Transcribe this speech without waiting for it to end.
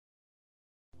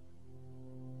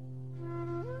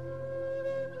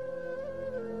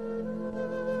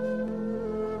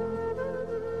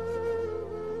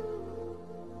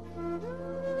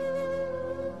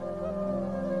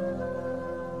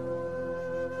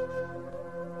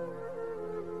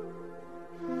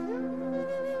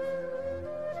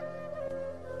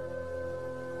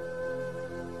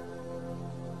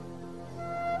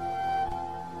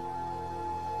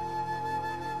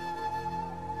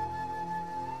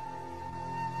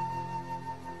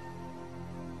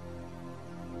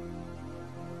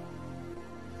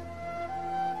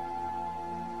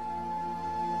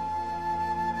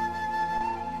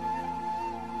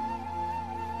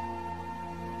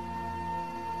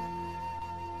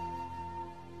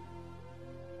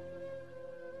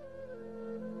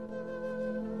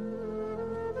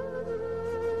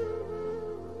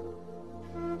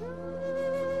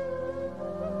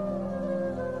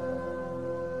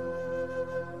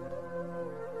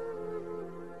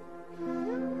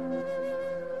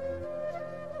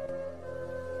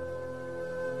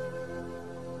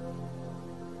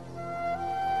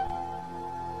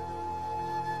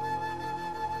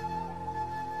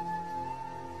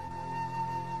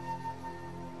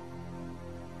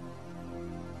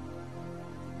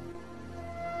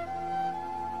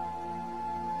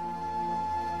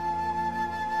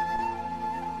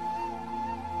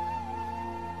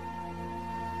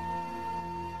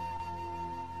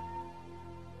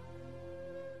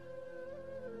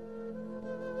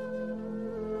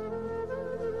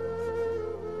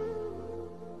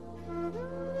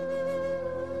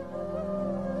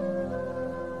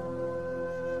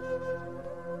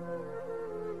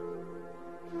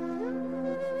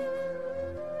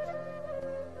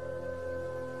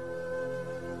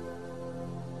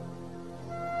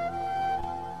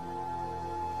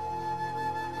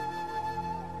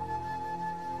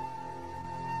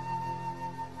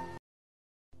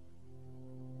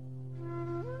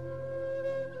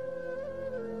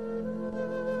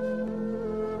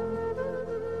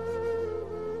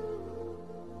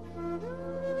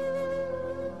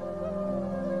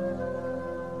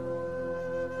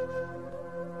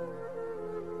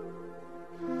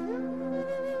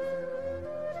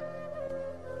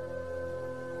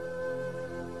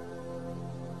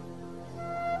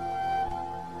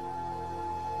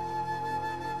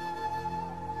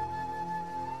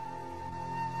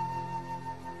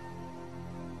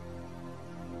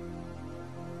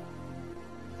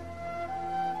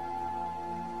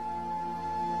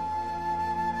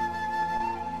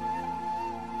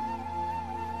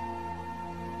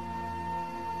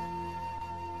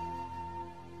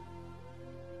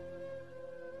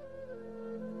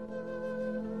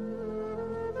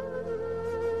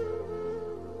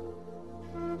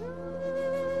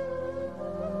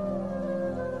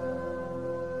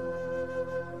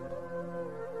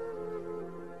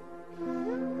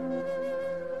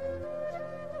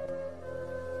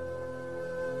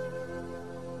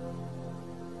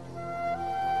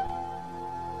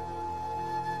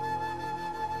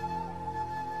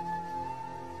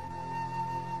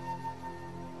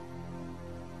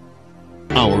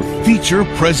our feature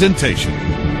presentation.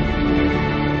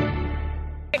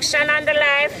 On the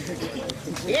life,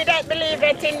 he that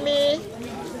believeth in me,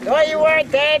 though you are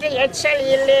dead, yet shall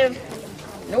ye live.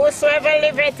 And whosoever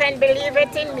liveth and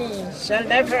believeth in me shall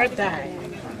never die.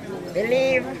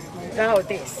 Believe thou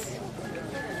this.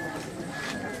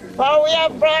 For we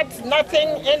have brought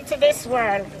nothing into this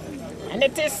world, and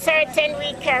it is certain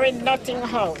we carried nothing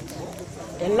out.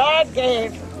 The Lord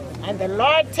gave, and the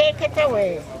Lord taketh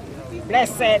away.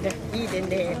 Blessed be the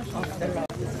name of the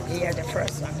Lord. Hear the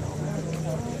first one.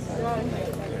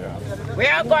 We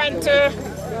are going to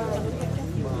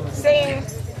sing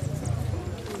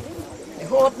the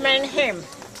Hopeman hymn.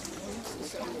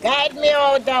 Guide me,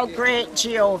 O thou great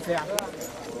Jehovah.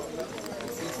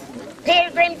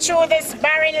 Pilgrim through this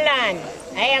barren land,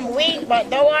 I am weak, but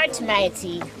thou art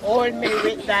mighty. Hold me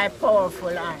with thy powerful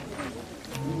hand.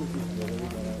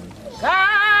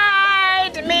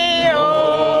 Guide me,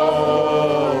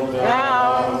 O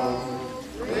thou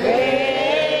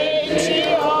great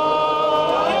Jehovah.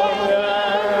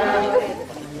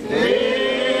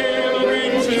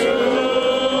 Pilgrim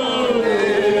through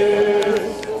this barren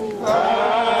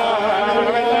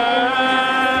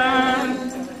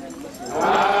land, I am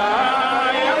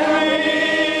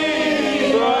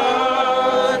weak,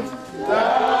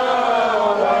 but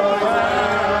thou art mighty.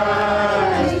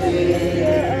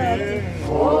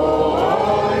 Hold me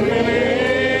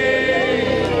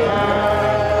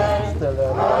with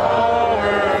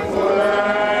thy powerful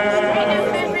hand. Bread of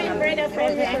heaven. Bread of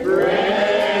heaven.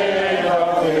 Bread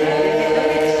of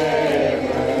heaven.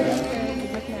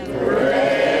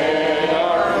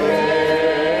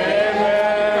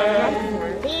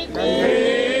 Feed me.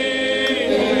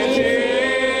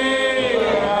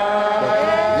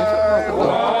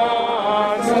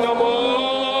 Once no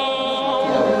more.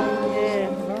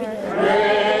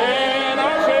 Bread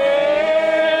of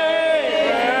heaven.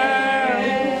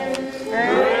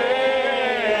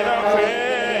 Bread of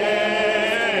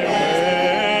heaven.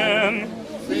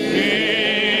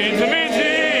 Feed me,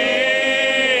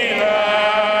 Jesus,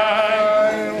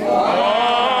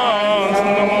 once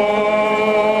no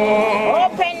more.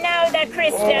 Open now the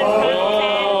Christian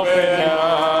fountain. Open now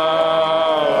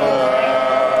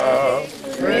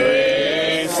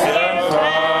Christian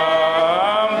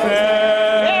fountain.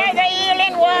 Where the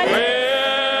healing water.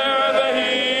 Where the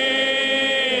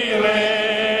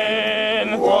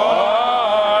healing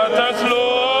waters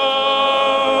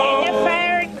flow. Let the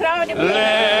fiery cloud be.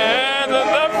 Let the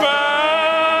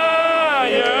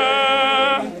fire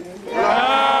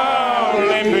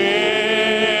proudly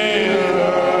build.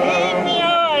 Lead me,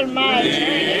 Almighty.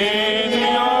 Lead me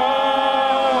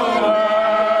on my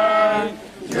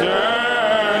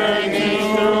journey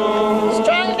through.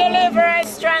 Strong deliverer,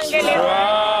 strong deliverer.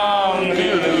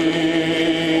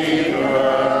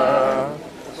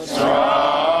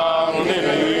 Strong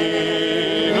deliverer.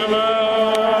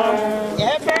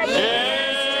 Ever be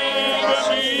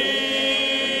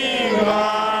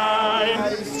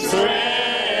my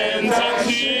strength and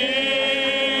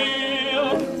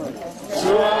shield.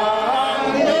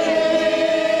 Strong deliverer,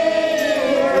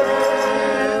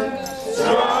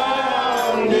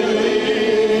 strong deliverer.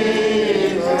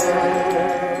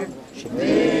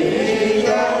 Lead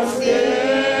us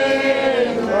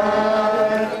in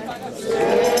thy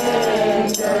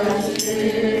strength and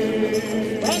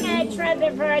shield. When I tread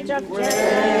the verge of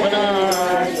death. When I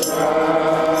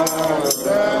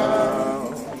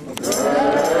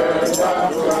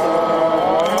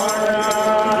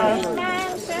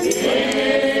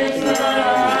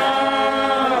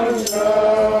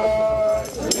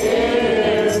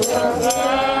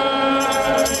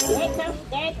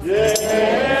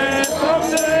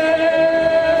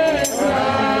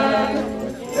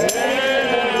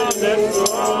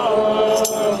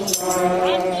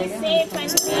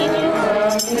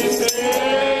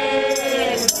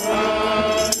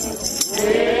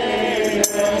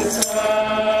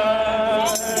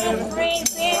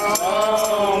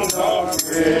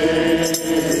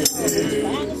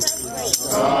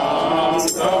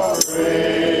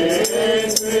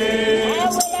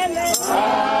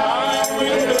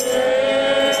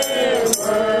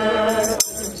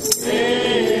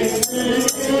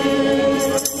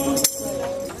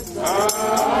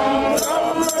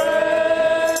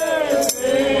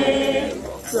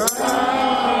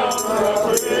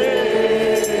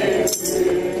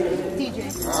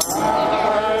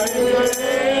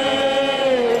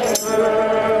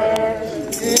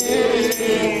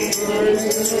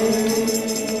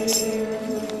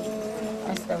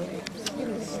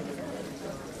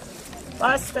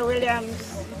Pastor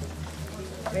Williams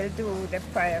will do the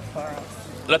prayer for us.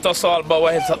 Let us all bow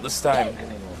our heads at this time.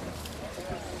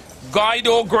 Guide,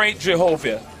 O great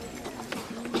Jehovah.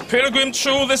 Pilgrim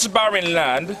through this barren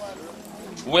land,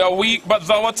 we are weak, but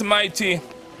thou art mighty.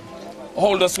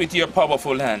 Hold us with your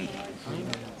powerful hand.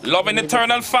 Loving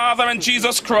eternal Father and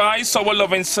Jesus Christ, our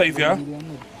loving Savior,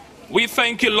 we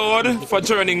thank you, Lord, for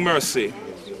journeying mercy.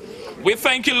 We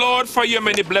thank you, Lord, for your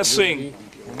many blessings.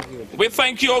 We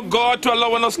thank you, O God, for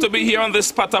allowing us to be here on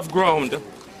this plot of ground.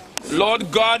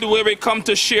 Lord God, where we come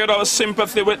to share our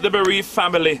sympathy with the bereaved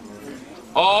family.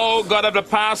 Oh God, of the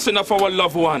passing of our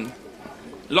loved one.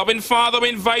 Loving Father, we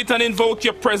invite and invoke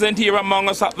your presence here among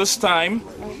us at this time.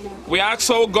 We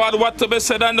ask, oh God, what to be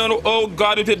said and done, oh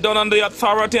God, it is done under your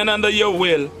authority and under your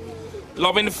will.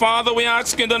 Loving Father, we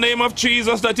ask in the name of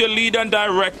Jesus that you lead and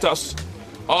direct us.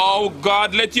 Oh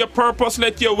God, let your purpose,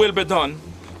 let your will be done.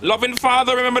 Loving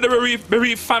Father, remember the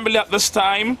bereaved family at this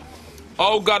time.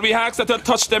 Oh God, we ask that you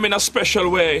touch them in a special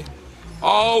way.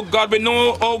 Oh God, we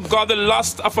know, oh God, the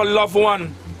loss of a loved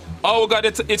one. Oh God,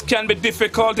 it can be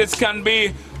difficult, it can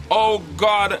be, oh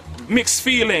God, mixed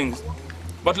feelings.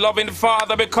 But loving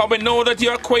Father, because we know that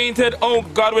you're acquainted, oh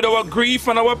God, with our grief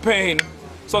and our pain.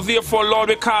 So therefore, Lord,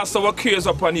 we cast our cares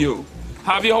upon you.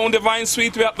 Have your own divine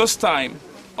sweet way at this time.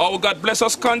 Oh God, bless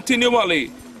us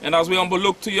continually. And as we humble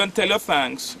look to you and tell you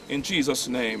thanks, in Jesus'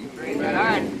 name.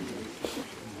 Amen.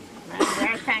 We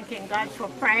are thanking God for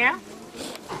prayer.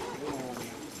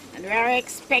 And we are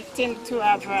expecting to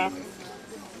have a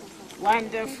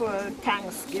wonderful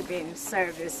Thanksgiving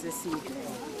service this evening.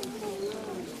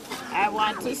 I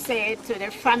want to say to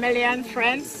the family and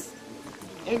friends,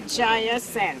 enjoy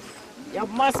yourself. You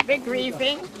must be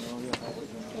grieving.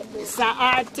 It's a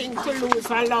hard thing to lose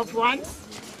our loved ones.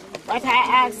 But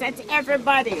I ask that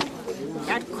everybody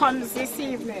that comes this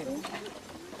evening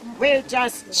will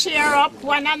just cheer up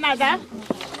one another,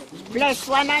 bless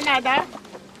one another,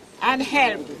 and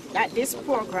help that this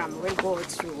program will go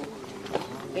through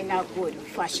in a good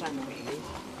fashion way.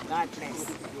 God bless.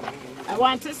 I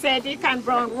want to say Deacon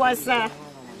Brown was a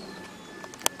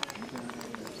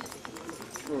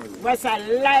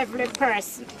lively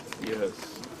person. Yes.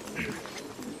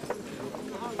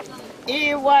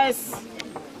 He was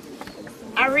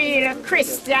a real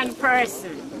Christian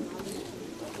person.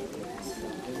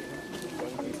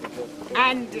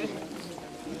 And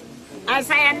as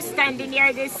I am standing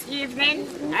here this evening,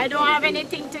 I don't have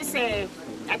anything to say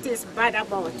that is bad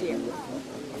about him.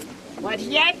 But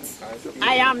yet,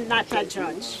 I am not a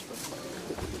judge.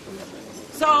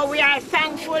 So we are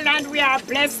thankful and we are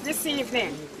blessed this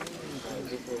evening.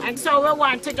 And so we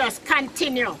want to just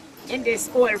continue in this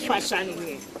old-fashioned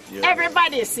way. Yeah.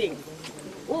 Everybody sing.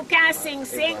 Who can sing,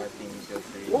 sing.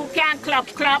 Who can clap,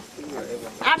 clap.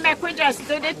 And make we just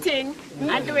do the thing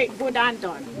and do it good and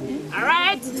done. All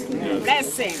right?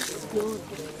 Blessings.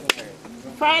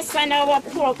 First on our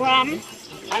program,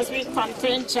 as we come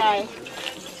to enjoy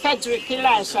Fredrick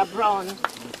Brown,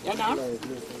 you know,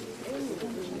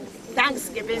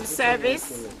 Thanksgiving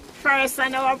service. First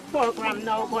on our program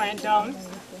now going down.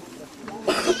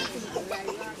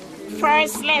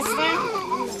 First lesson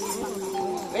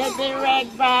will be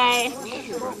read by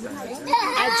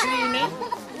Adrini.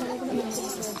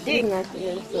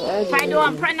 If I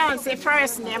don't pronounce the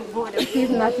first name good. He's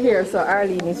not here, so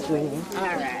Arlene is doing it. All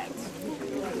right.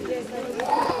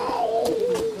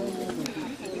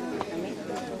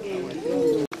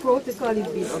 Protocol is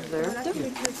being observed.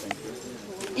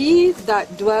 He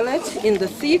that dwelleth in the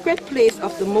secret place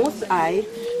of the Most High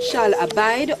shall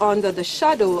abide under the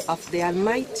shadow of the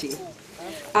Almighty.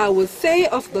 I will say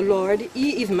of the Lord,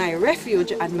 He is my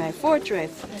refuge and my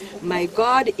fortress. My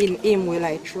God, in Him will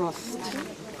I trust.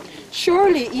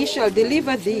 Surely He shall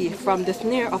deliver thee from the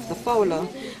snare of the fowler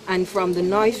and from the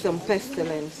noisome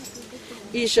pestilence.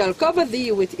 He shall cover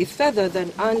thee with His feathers,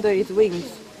 and under His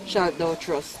wings shalt thou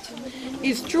trust.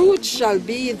 His truth shall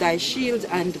be thy shield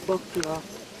and buckler.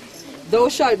 Thou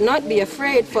shalt not be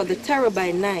afraid for the terror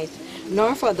by night,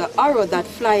 nor for the arrow that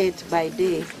flieth by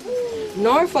day,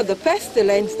 nor for the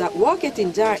pestilence that walketh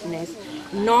in darkness,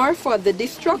 nor for the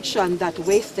destruction that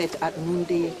wasteth at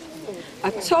noonday.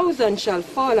 1,000 shall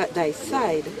fall at thy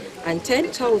side, and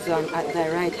 10,000 at thy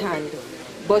right hand,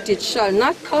 but it shall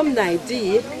not come nigh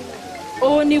thee.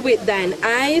 Only with thine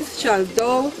eyes shalt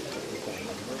thou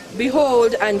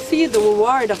behold and see the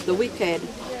reward of the wicked,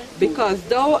 because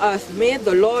thou hast made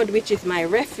the Lord, which is my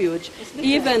refuge,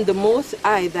 even the Most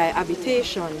High, thy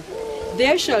habitation.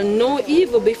 There shall no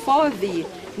evil befall thee,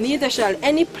 neither shall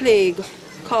any plague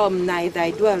come nigh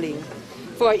thy dwelling.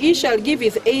 For he shall give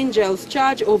his angels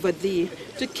charge over thee,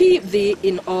 to keep thee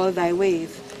in all thy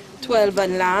ways. 12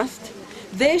 and last,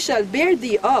 they shall bear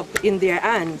thee up in their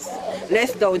hands,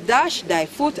 lest thou dash thy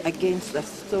foot against a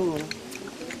stone.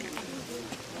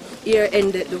 Here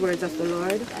ended the words of the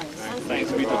Lord.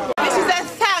 Thanks be to God. This is a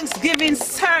Thanksgiving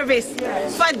service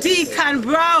for Deacon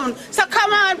Brown. So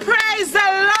come on, praise the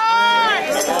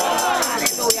Lord.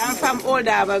 Hallelujah. I'm from Old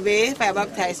Harbor Bay, Fire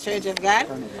Baptist Church of God.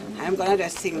 I'm going to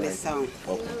just sing this song.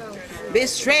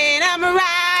 This train I'm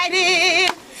riding,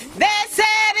 they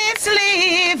said it's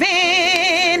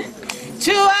leaving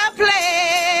to a place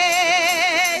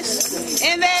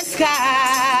in the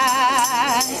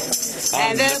sky.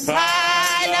 And the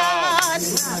pilot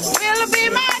will be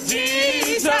my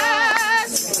Jesus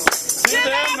to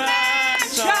the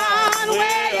mansion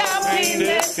way up in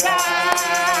the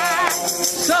sky.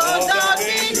 So don't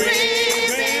be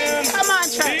grieving. Come on,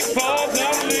 church. Because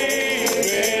I'm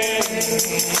leaving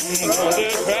for the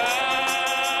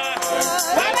bride.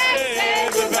 When I say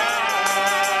goodbye,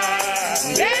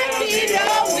 there be no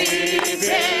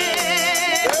weeping.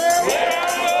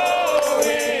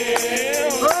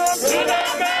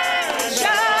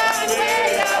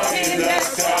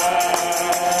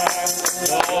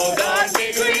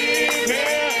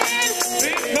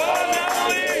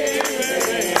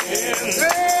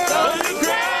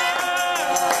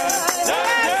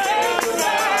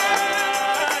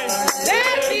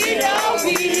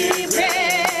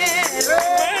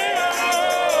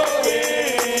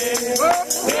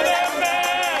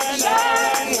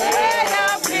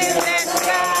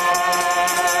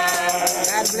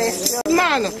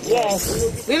 Yes.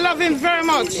 We love him very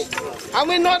much. And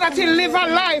we know that he lived a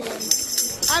life.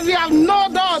 And we have no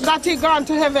doubt that he gone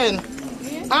to heaven.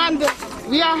 And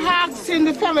we are asking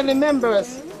the family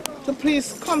members to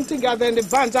please come together in the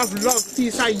band of love,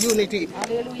 peace, and unity.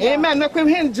 Hallelujah. Amen. Let him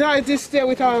enjoy this day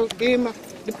with our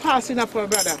the passing of our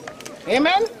brother.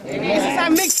 Amen? Amen. This is a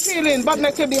mixed feeling, but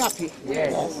let him be happy.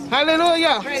 Yes.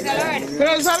 Hallelujah. Praise the Lord.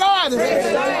 Praise the Lord. Praise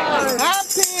the Lord.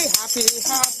 Happy, happy,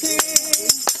 happy.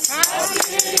 Happy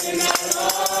in the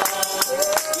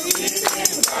Lord.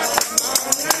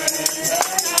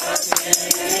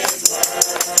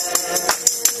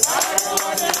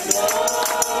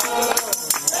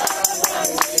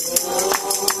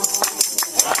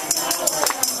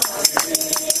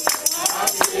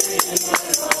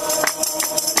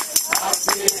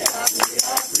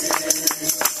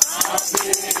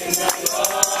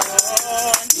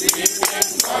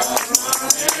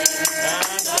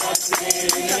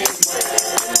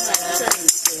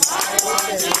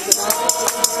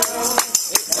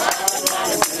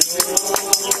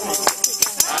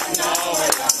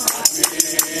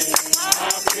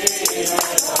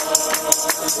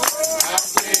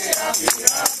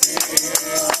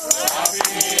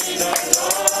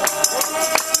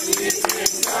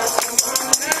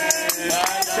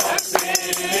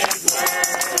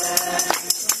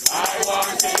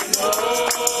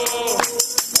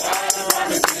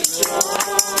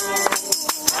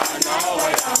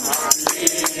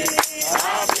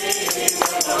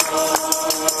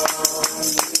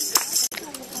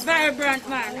 Vibrant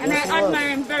man, and I admire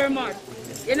him very much.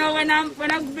 You know, when I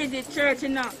visit church, you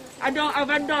know, I don't have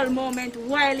a dull moment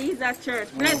while he's at church.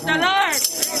 Bless the Lord!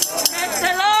 Bless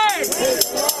the Lord!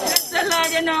 Bless the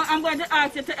Lord. You know, I'm going to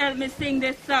ask you to help me sing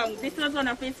this song. This was one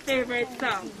of his favorite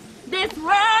songs. This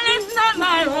world is not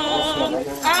my home.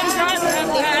 I'm just a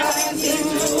passing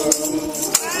through.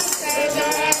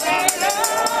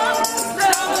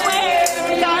 Somewhere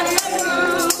beyond the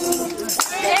blue.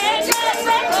 Angels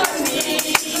reckon me.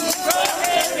 From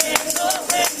heaven's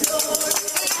open door.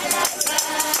 And I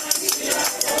find you.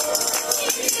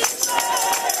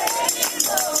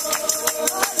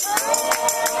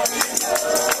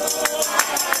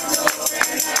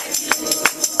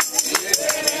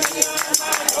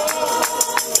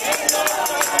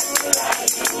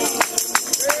 I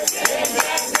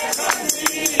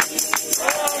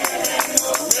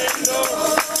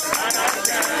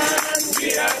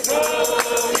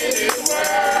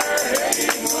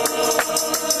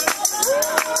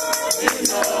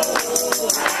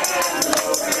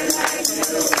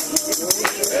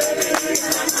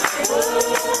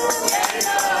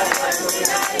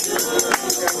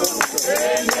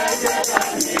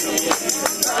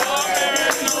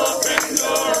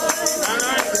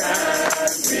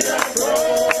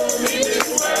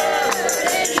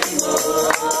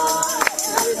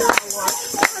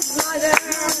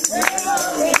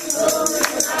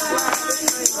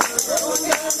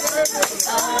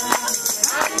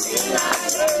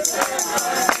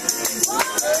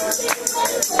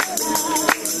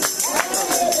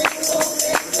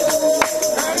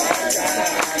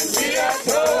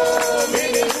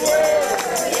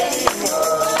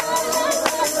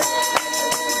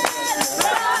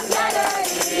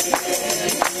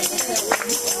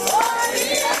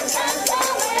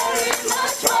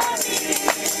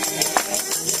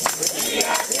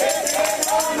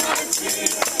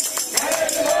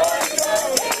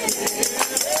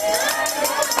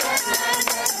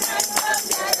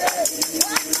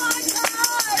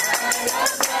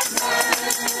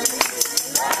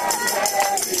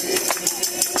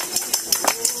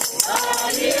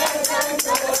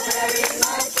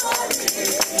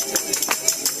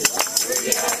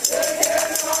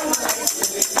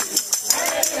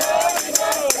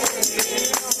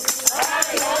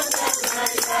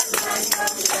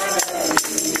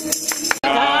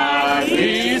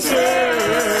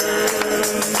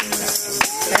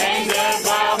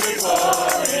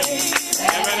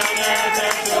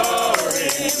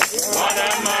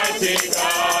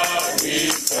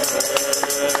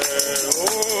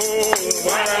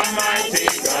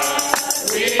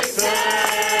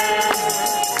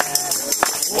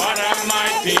What a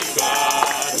mighty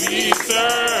God we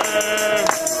serve.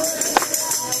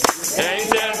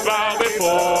 Angels bow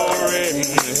before him,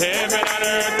 heaven and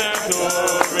earth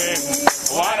adore him.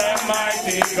 What a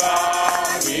mighty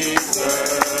God we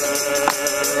serve.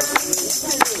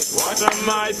 What a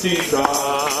mighty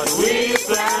God we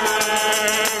serve.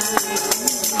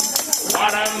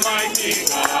 What a mighty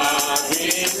God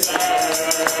we serve.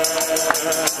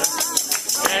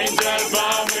 Angels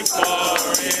bow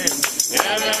before him,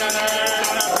 heaven and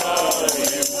earth adore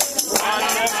him. What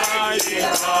a mighty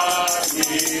God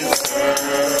we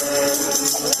serve.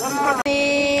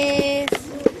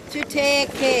 To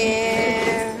take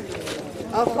care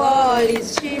of all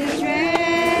his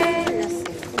children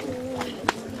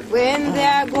when they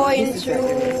are going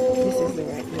through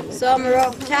some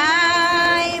rough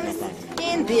times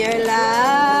in their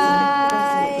lives,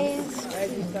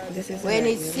 when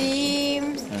it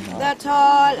seems that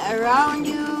all around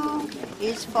you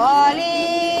is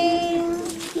falling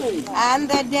and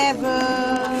the devil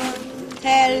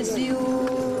tells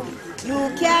you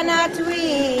you cannot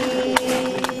win.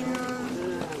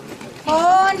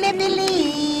 Only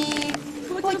believe,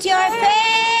 put your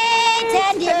faith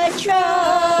and your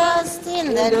trust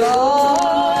in the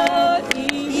Lord.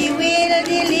 He will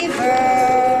deliver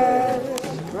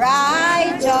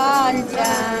right on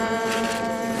time.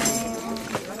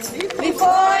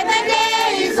 Before the day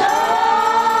is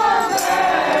over,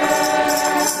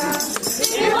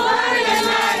 before the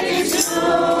night is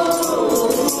through,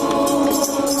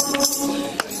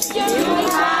 you will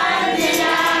find the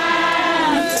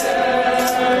answer.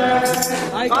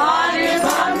 God will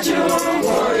come true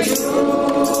for you.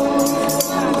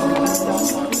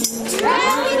 Pray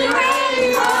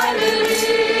for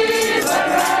deliverance.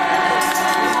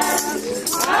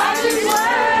 God is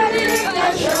worthy of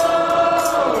assurance.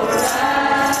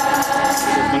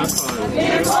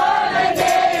 Before the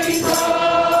day is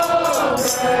over,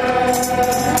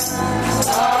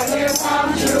 God will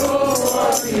come true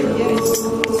for you.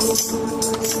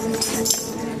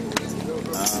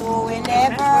 So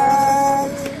whenever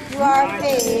you are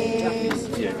faced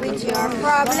with your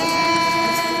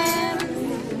problems,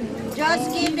 just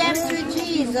give them to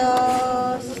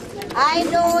Jesus. I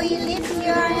know He lifts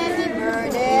your heavy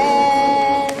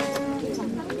burden.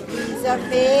 He's a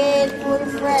faithful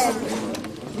friend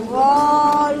to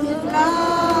all who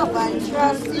love and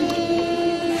trust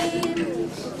Him.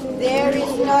 There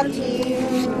is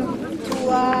nothing too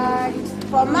hard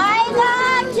for my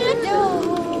God to do.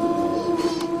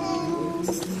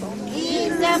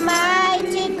 He's the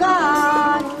mighty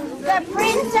God, the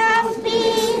Prince of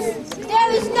Peace.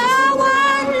 There is no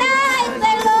one like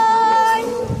the Lord.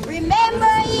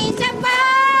 Remember, He's a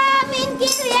balm in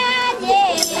Gilead,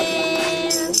 yes,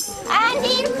 and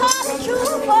He'll come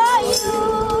true for you.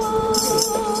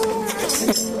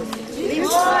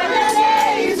 Before the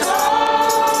day is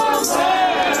over,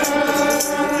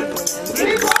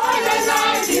 before the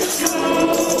night is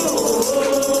through,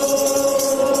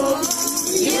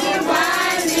 you'll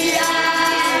find the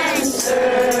answer.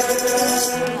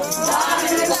 God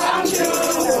will come true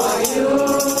for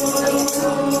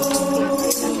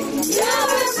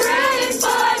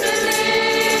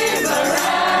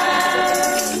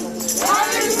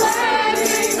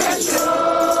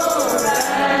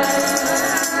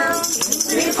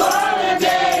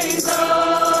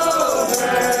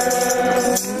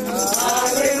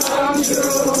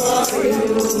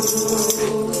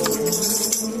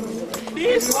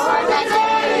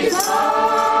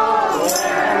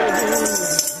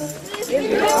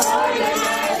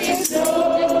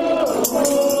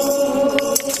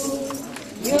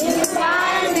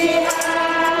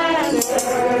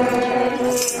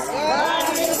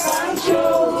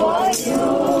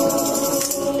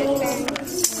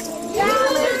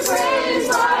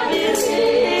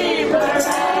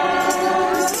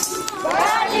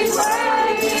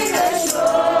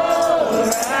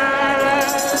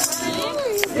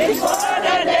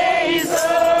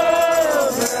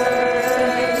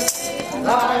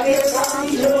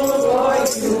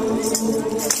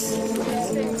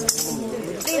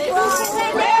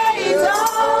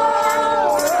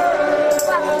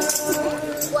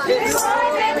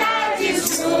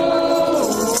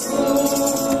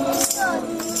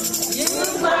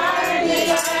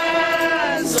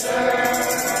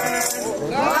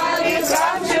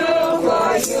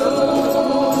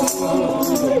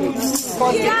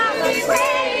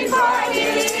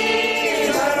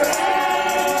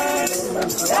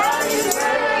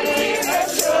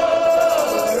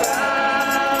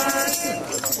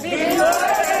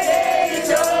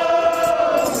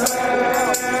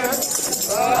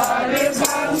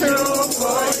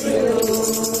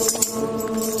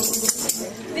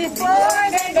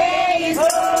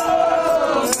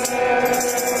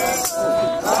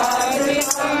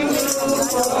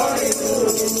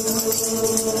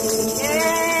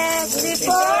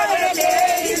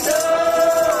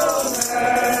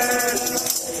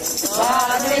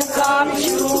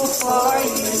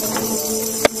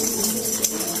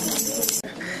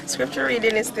scripture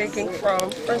reading is taken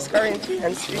from 1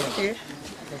 Corinthians 50,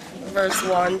 verse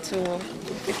 1 to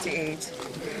 58.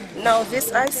 Now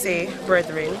this I say,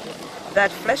 brethren,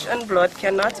 that flesh and blood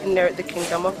cannot inherit the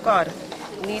kingdom of God,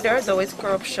 neither though its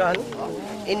corruption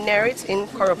inherit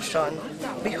incorruption.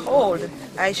 Behold,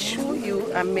 I shew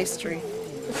you a mystery.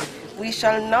 We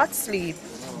shall not sleep,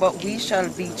 but we shall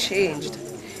be changed.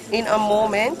 In a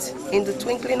moment, in the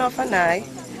twinkling of an eye,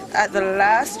 at the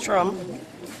last trump,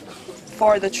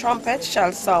 for the trumpet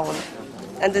shall sound,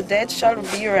 and the dead shall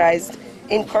be raised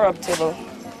incorruptible,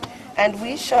 and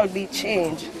we shall be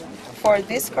changed. For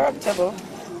this corruptible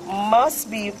must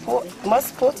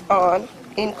put on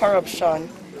incorruption,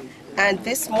 and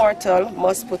this mortal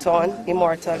must put on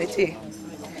immortality.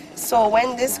 So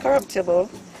when this corruptible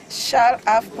shall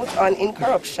have put on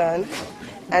incorruption,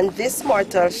 and this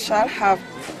mortal shall have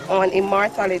on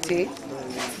immortality,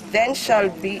 then shall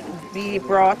be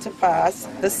brought to pass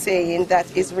the saying that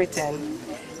is written,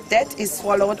 Death is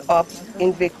swallowed up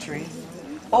in victory.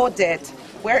 O death,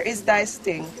 where is thy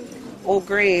sting? O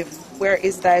grave, where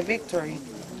is thy victory?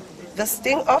 The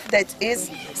sting of death is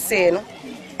sin,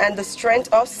 and the strength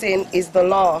of sin is the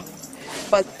law.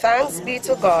 But thanks be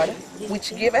to God,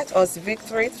 which giveth us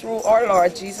victory through our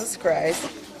Lord Jesus Christ.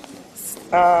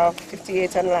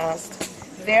 58 and last.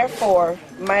 Therefore,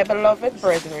 my beloved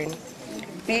brethren,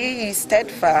 be ye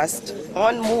steadfast,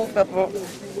 unmovable,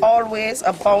 always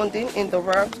abounding in the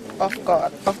work of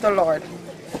God, of the Lord.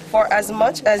 For as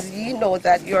much as ye know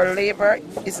that your labor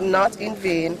is not in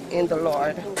vain in the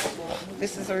Lord.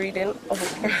 This is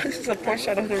a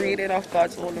portion of the reading of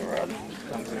God's holy word.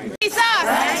 Jesus!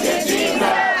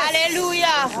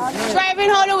 Hallelujah! Driving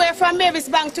all the way from Mavis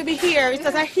Bank to be here, it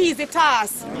was an easy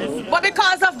task. But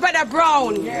because of Brother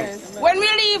Brown, when we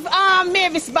leave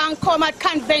Mavis Bank, come at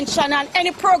convention and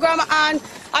any program on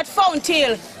at Fountain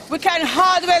Hill, we can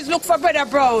always look for Brother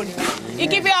Brown. He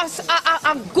gives us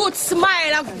a good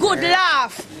smile, a good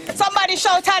laugh. Somebody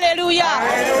shout hallelujah.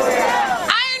 Hallelujah.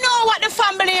 I know what the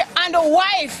family and the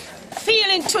wife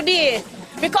feeling today,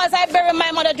 because I buried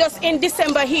my mother just in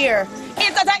December here.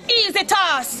 It was an easy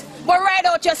task, but ride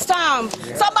out your storm.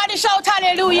 Somebody shout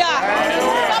hallelujah.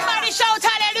 Hallelujah. Somebody shout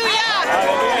hallelujah.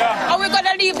 Hallelujah. And we're going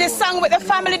to leave this song with the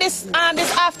family this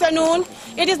afternoon.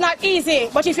 It is not easy,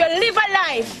 but if you live a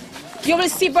life, you will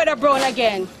see Brother Brown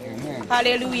again. Amen.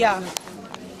 Hallelujah.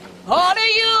 All of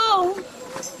you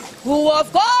who are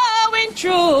going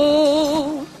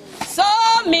through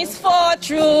some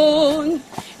misfortune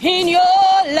in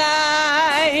your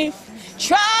life,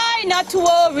 try not to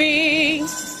worry,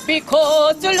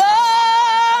 because the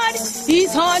Lord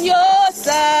is on your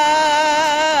side.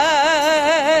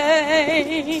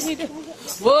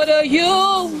 What are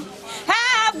you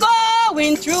have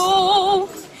going through,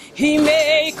 He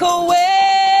make a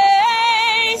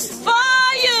way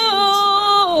for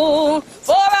you.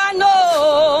 For I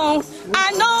know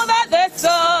that the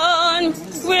sun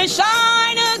will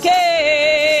shine again.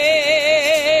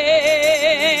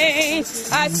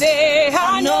 I say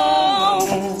I know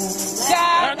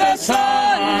that the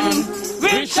sun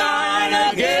will shine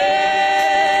again.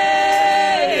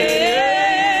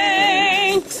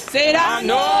 Said I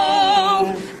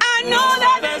know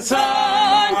that the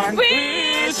sun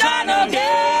will shine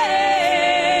again.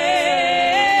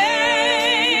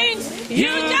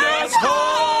 You just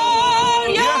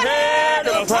hold your head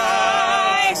up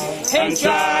high and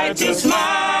try to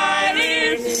smile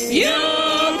if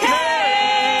you can.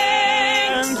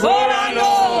 For I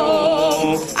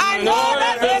know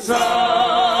that the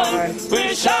sun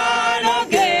will shine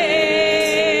again.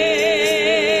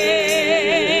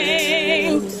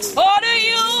 All of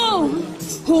you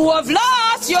who have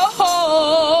lost your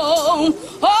home,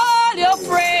 all your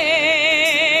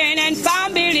friends and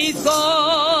family's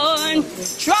gone,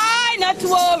 try not to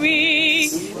worry,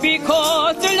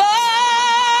 because the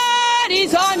Lord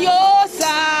is on your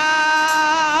side.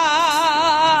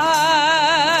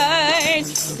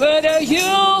 Whether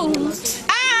you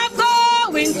are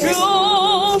going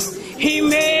through, He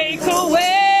make a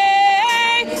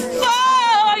way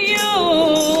for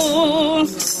you.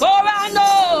 For I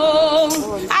know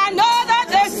that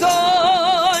the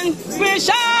sun will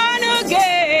shine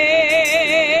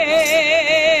again.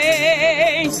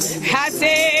 I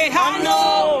say I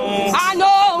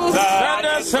know that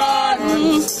the sun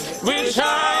will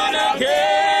shine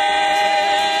again.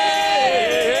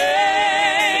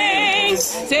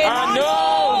 Say I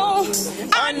know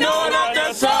that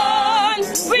the sun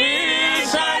will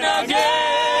shine again.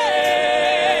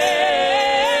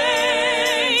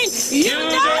 You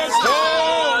just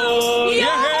hold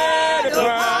your head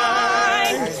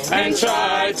high and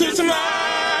try to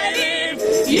smile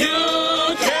if you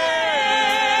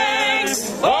can.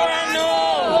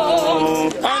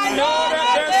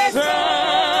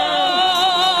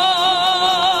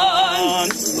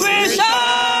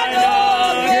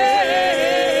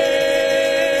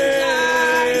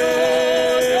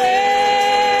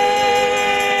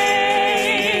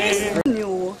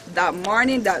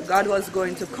 warning that God was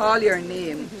going to call your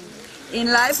name.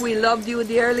 In life we loved you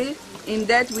dearly, in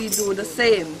death we do the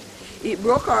same. It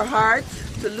broke our hearts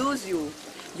to lose you.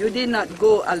 You did not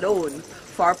go alone,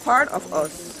 for part of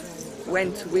us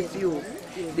went with you.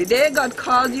 The day God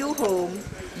called you home,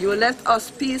 you left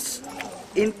us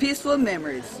in peaceful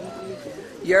memories.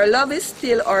 Your love is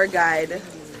still our guide,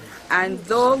 and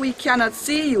though we cannot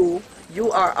see you,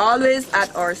 you are always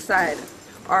at our side.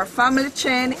 Our family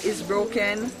chain is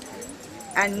broken,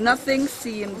 and nothing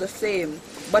seems the same.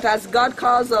 But as God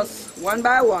calls us one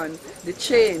by one, the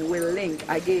chain will link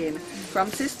again. From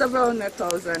Sister Brown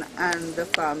 1000 and the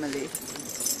family.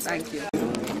 Thank you.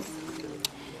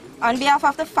 On behalf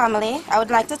of the family, I would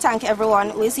like to thank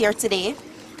everyone who is here today,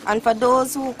 and for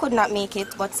those who could not make it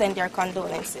but send their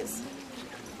condolences.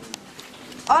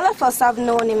 All of us have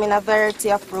known him in a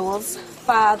variety of roles: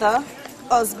 father,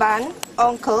 husband,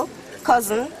 uncle,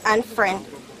 cousin, and friend.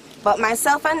 But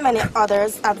myself and many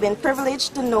others have been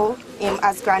privileged to know him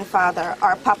as grandfather,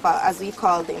 or Papa as we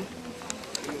called him.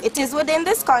 It is within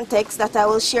this context that I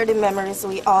will share the memories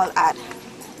we all had.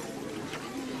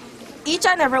 Each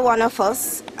and every one of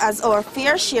us has our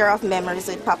fair share of memories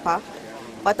with Papa,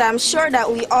 but I'm sure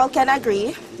that we all can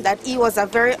agree that he was a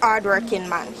very hard-working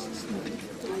man.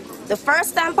 The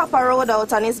first time Papa rode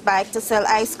out on his bike to sell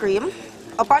ice cream,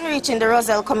 upon reaching the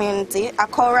Roselle community, a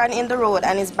cow ran in the road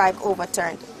and his bike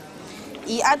overturned.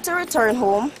 He had to return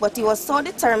home, but he was so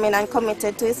determined and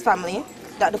committed to his family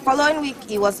that the following week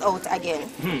he was out again.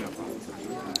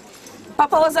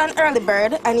 Papa was an early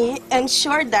bird, and he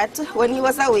ensured that when he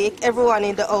was awake, everyone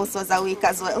in the house was awake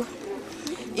as well.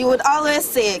 He would always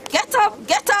say, get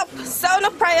up, sound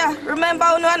a prayer, remember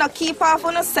you want to keep off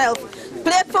on yourself,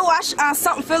 plate for wash and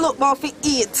something for look about to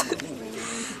eat.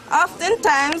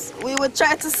 Oftentimes, we would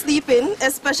try to sleep in,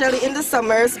 especially in the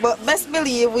summers, but best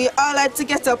believe we all had to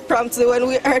get up promptly when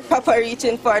we heard Papa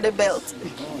reaching for the belt.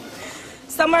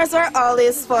 Summers were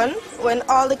always fun when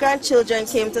all the grandchildren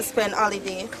came to spend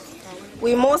holiday.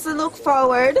 We mostly look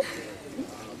forward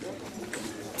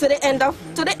to the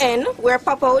end where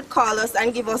Papa would call us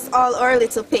and give us all our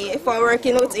little pay for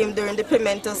working with him during the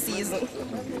pimento season.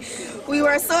 We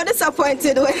were so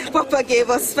disappointed when Papa gave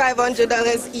us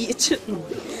 $500 each.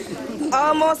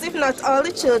 Almost, if not all,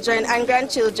 the children and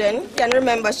grandchildren can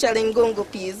remember shelling gungo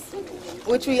peas,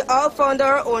 which we all found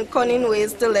our own cunning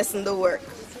ways to lessen the work.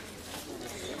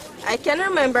 I can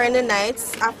remember in the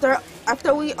nights,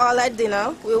 after we all had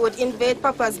dinner, we would invade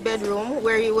Papa's bedroom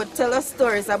where he would tell us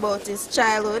stories about his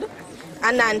childhood,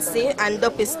 Anansi and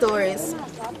Duppy stories.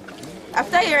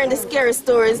 After hearing the scary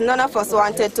stories, none of us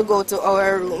wanted to go to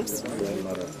our rooms.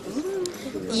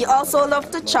 He also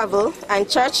loved to travel, and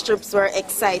church trips were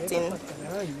exciting.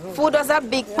 Food was a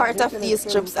big part of these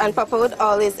trips, and Papa would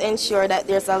always ensure that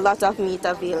there's a lot of meat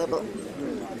available.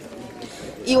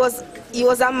 He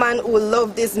was a man who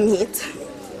loved his meat.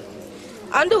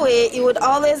 On the way, he would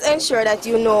always ensure that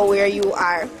you know where you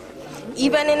are.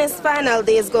 Even in his final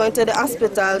days going to the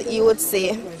hospital, he would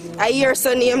say, I hear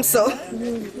your name so.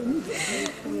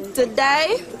 To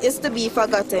die is to be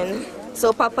forgotten.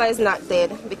 So Papa is not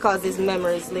dead because his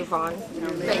memories live on.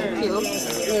 Thank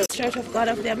you. Church of God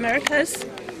of the Americas.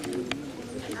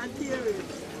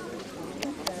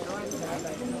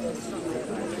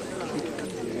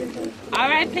 All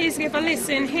right, please give a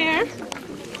listen here.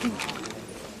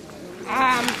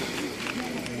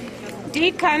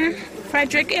 Deacon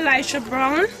Fredrick Elisha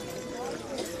Brown,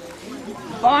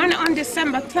 born on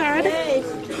December 3rd,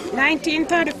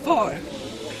 1934.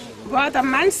 Brother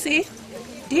Mancy,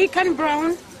 Deacon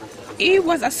Brown, he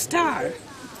was a star.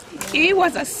 He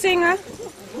was a singer,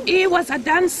 he was a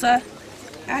dancer,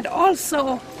 and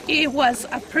also he was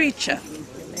a preacher.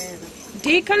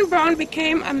 Deacon Brown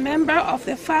became a member of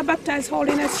the Fire Baptized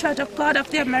Holiness Church of God of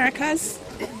the Americas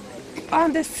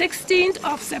on the 16th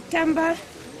of September,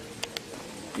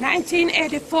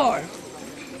 1984.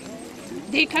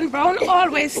 Deacon Brown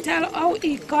always tell how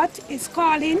he got his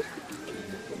calling,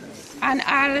 and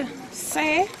I'll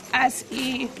say as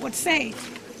he would say it.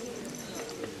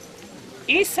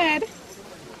 He said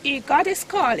he got his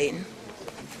calling.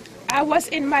 I was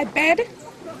in my bed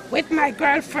with my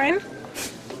girlfriend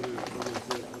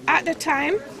at the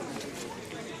time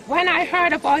when I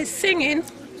heard a voice singing,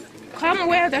 come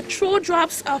where the true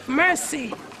drops of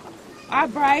mercy are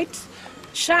bright,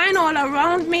 shine all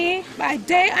around me by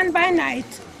day and by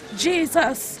night,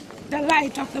 Jesus, the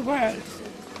light of the world.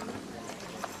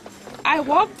 I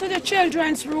walked to the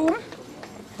children's room,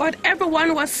 but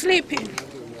everyone was sleeping.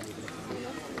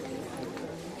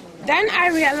 Then I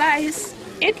realized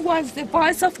it was the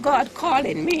voice of God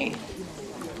calling me.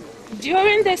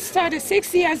 During this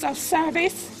 36 years of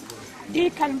service,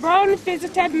 Deacon Brown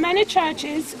visited many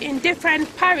churches in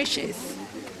different parishes.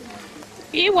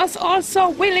 He was also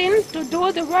willing to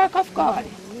do the work of God.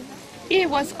 He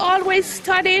was always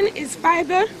studying his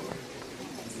Bible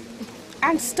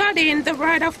and studying the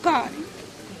Word of God.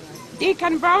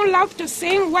 Deacon Brown loved to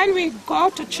sing when we go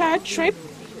to church trip,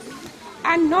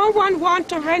 and no one wanted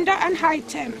to render an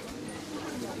item.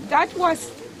 That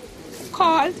was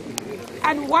called,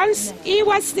 and once he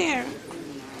was there,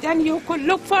 then you could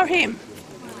look for him.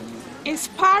 His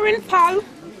sparring pal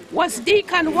was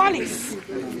Deacon Wallace,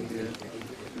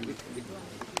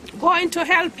 going to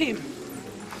help him.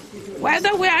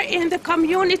 Whether we are in the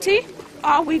community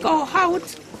or we go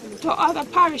out to other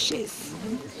parishes.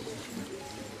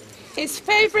 His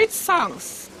favorite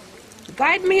songs: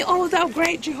 Guide Me, O Thou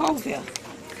Great Jehovah,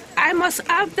 I Must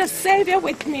Have the Savior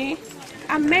with Me,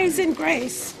 Amazing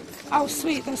Grace, How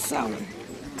Sweet the Sound.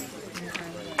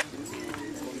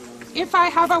 If I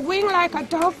have a wing like a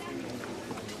dove,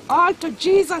 all to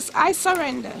Jesus I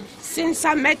surrender. Since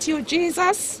I met you,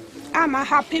 Jesus, I'm a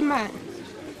happy man.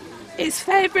 His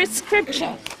favorite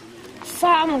scripture: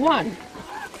 Psalm 1,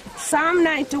 Psalm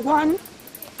 91,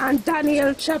 and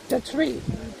Daniel chapter 3.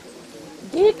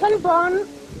 Deacon Brown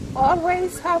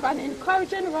always have an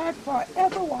encouraging word for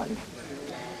everyone.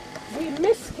 We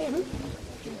miss him.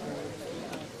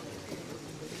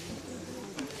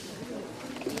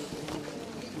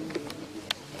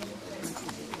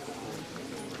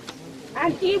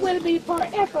 And he will be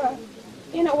forever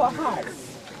in our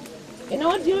hearts. You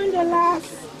know, during the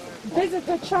last visit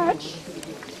to church,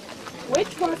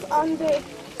 which was on the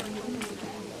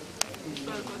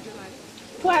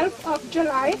 12th of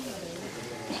July,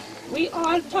 we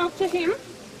all talked to him.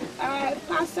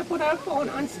 Pastor put our phone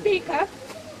on speaker,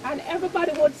 and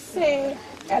everybody would say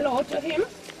hello to him.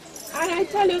 And I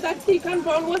tell you that Deacon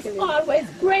Brown was always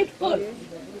grateful.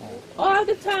 All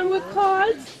the time we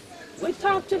called, we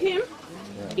talked to him.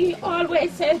 He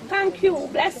always said, thank you,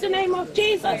 bless the name of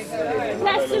Jesus,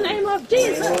 bless the name of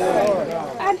Jesus.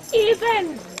 And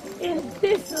even in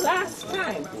this last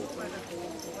time,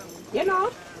 you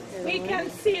know, we can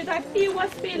see that he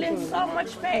was feeling so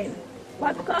much pain.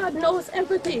 But God knows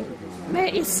everything.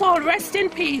 May his soul rest in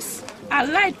peace. A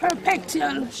light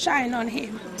perpetual shine on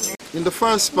him. In the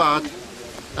first part,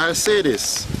 I'll say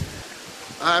this.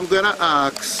 I'm going to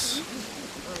ask,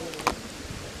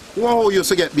 who used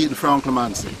to get beaten for Uncle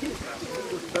Mancy?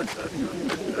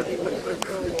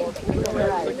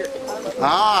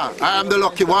 Ah, I am the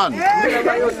lucky one.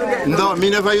 No, me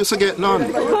never used to get none.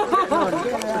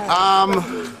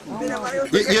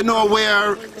 You know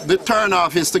where the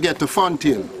turnoff is to get to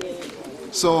Fonthill.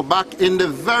 So back in the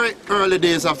very early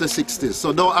days of the 60s,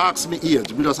 so don't ask me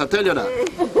age, because I tell you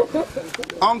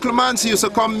that. Uncle Mancy used to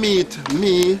come meet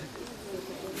me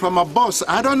from a bus.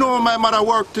 I don't know how my mother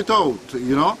worked it out,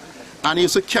 you know. And he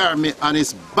used to carry me on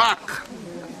his back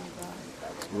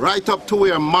right up to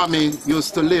where Mommy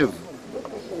used to live.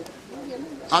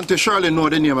 Auntie Shirley know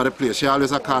the name of the place. She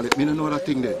always call it. Me don't know that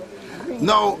thing there.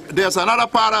 Now, there's another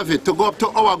part of it. To go up to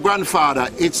our grandfather,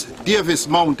 it's Davis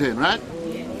Mountain, right?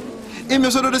 He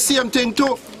used to do the same thing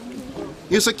too.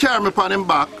 He used to carry me upon him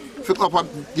back, pick up at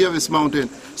Davis Mountain.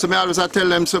 So me always tell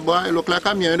them, so boy, look like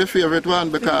I'm here in the favorite one,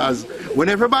 because when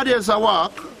everybody else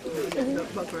walk,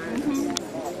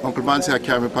 Uncle Mancy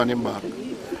carry me upon him back.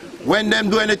 When them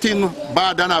do anything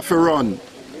bad and have to run,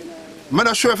 I'm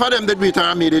not sure if them they do it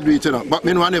or me they do it, you know, but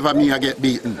me know never me I get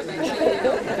beaten.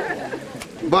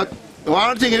 But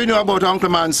one thing you know about Uncle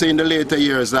Mancy in the later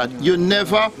years, that you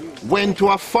never went to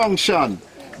a function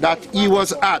that he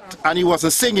was at and he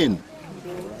wasn't singing.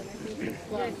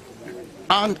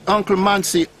 And Uncle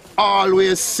Mancy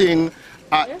always sing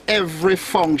at every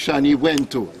function he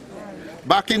went to.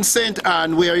 Back in St.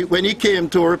 Anne, when he came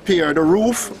to repair the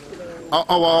roof of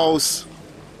our house,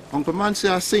 Uncle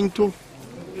Mancy sing too.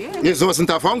 It wasn't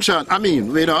a function, I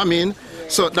mean, you know what I mean?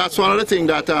 So that's one of the things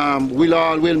that we'll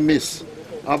all will miss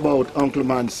about Uncle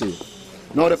Mancy.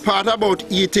 Now the part about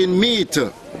eating meat,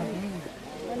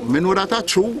 I know that are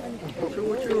true.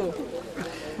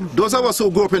 Those of us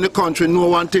who grew up in the country know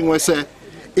one thing we say,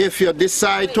 if you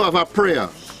decide to have a prayer,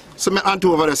 so my auntie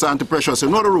over there, Auntie Precious, say,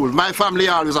 know the rule, my family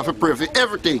always have to pray for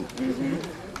everything.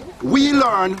 We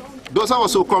learn, those of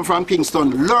us who come from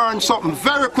Kingston, learn something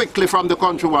very quickly from the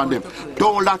country one day.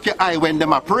 Don't lock your eye when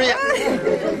them a pray.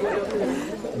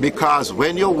 Because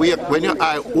when you wake, when your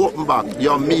eye open back,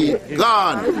 your meat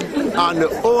gone. And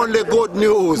the only good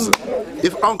news,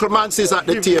 if Uncle Mancy's at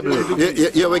the table,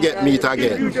 you will get meat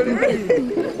again.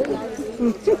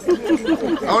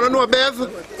 I want to know, Bev,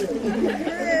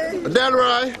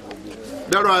 Delroy,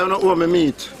 That's why I don't owe me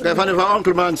meat. If I never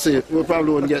Uncle Mancy, we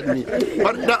probably wouldn't get me.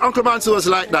 But the Uncle Mancy was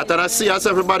like that, and I see as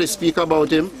everybody speak about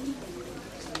him,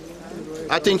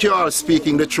 I think you are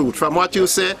speaking the truth. From what you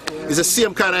say, it's the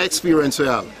same kind of experience we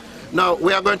have. Now,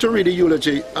 we are going to read the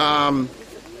eulogy,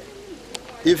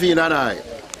 Yvonne and I.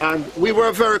 And we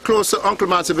were very close to Uncle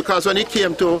Mancy because when he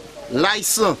came to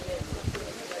Lyson,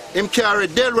 him carried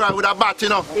Delroy with a bat, you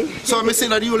know. So I'm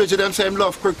seeing the eulogy, them say him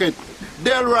love cricket.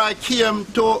 Delroy came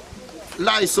to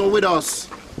Lyson with us.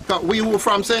 We were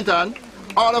from St. Anne.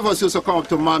 All of us used to come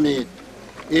to Mommy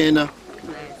in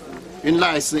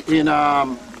Lyson, in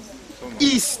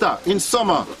Easter, in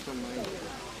summer.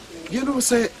 You know,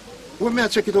 say, when I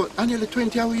check it out, I nearly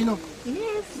 20 hours, you know.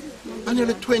 Yes. I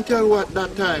nearly 20 hours at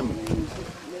that time.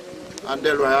 And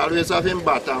Delroy always have him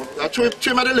bat. I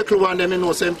trim the little one, them, you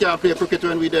know, say him can't play cricket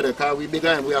when we did it, because we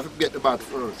began, we have to get the bat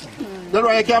first.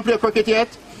 Delroy, you can't play cricket yet?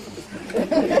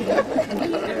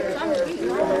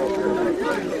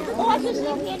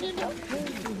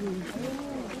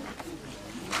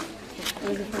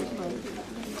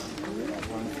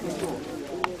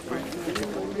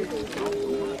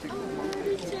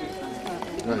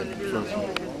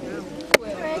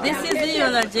 This is the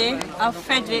eulogy of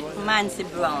Fredrick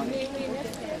Brown.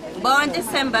 Born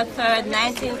December 3rd,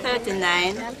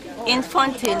 1939 in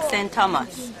Fonthill, St.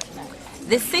 Thomas.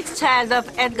 The sixth child of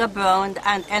Edgar Brown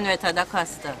and Henrietta da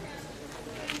Costa.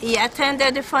 He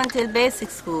attended the Fonthill Basic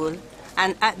School,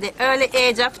 and at the early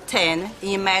age of 10,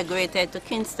 he migrated to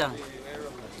Kingston.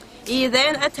 He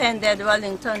then attended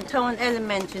Wellington Town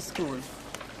Elementary School.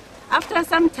 After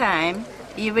some time,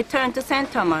 he returned to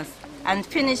St. Thomas and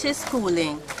finished his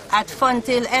schooling at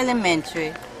Fonthill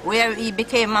Elementary, where he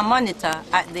became a monitor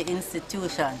at the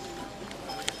institution.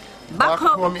 Back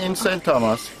home in St.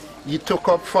 Thomas, he took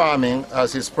up farming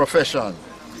as his profession.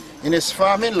 In his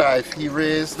farming life, he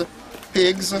raised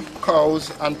pigs,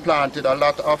 cows, and planted a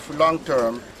lot of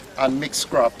long-term and mixed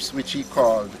crops, which he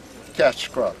called cash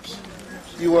crops.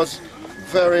 He was a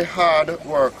very hard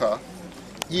worker.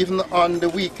 Even on the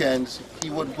weekends, he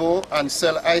would go and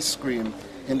sell ice cream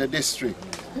in the district.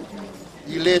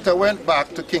 He later went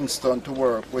back to Kingston to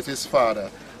work with his father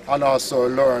and also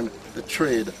learned the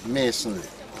trade masonry.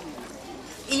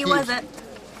 He was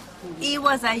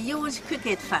a huge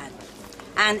cricket fan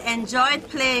and enjoyed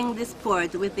playing the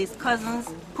sport with his cousins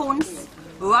Poons,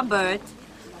 Robert,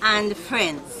 and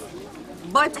friends.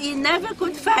 But he never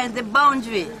could find the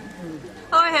boundary.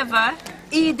 However,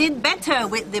 he did better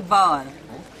with the ball.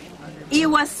 He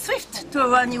was swift to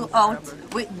run you out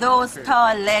with those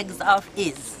tall legs of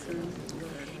his.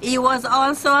 He was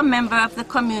also a member of the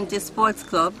community sports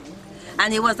club,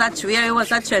 and he was a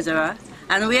treasurer,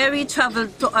 and where he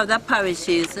traveled to other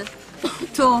parishes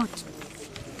to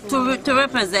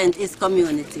represent his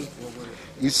community.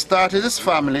 He started his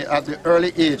family at the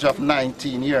early age of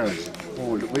 19 years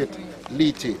old with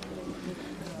Letty.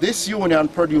 This union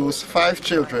produced 5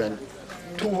 children,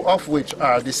 2 of which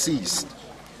are deceased.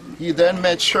 He then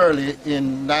met Shirley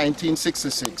in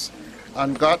 1966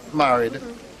 and got married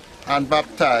and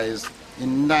baptized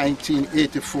in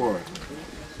 1984.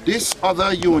 This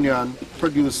other union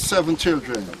produced 7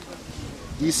 children.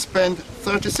 He spent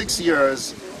 36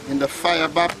 years in the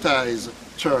fire-baptized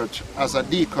church as a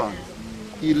deacon.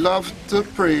 He loved to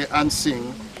pray and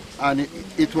sing, and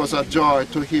it was a joy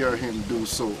to hear him do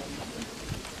so.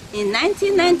 In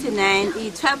 1999, he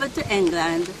traveled to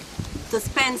England to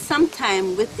spend some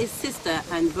time with his sister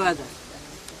and brother.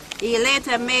 He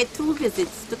later made 2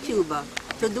 visits to Cuba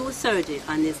to do surgery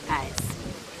on his eyes.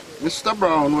 Mr.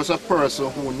 Brown was a person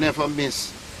who never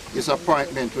missed his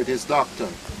appointment with his doctor.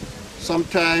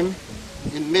 Sometime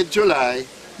in mid-July,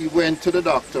 he went to the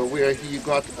doctor where he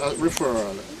got a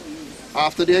referral.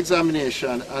 After the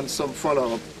examination and some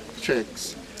follow-up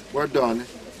checks were done,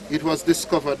 it was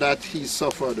discovered that he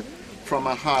suffered from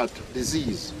a heart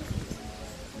disease.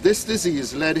 This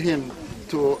disease led him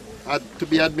to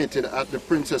be admitted at the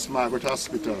Princess Margaret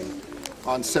Hospital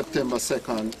on September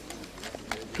 2nd,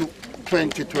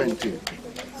 2020.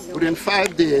 Within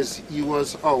 5 days, he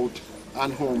was out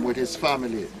and home with his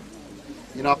family.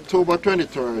 In October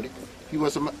 23rd, he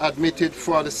was admitted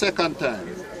for the second time.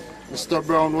 Mr.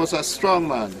 Brown was a strong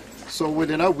man, so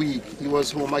within a week, he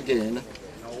was home again.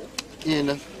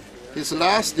 In his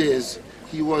last days,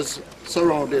 he was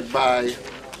surrounded by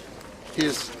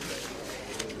his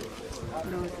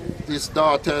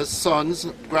daughters, sons,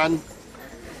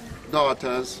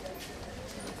 granddaughters,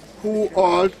 who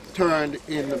all turned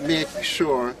in to make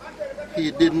sure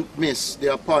he didn't miss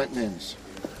the appointments.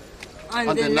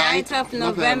 On the night of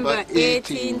November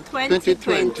 18,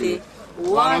 2020,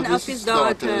 one of his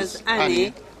daughters,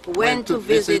 Annie, went to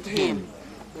visit him.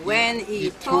 when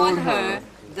he told her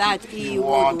that he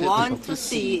would want to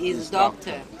see his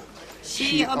doctor.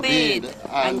 She obeyed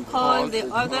and called the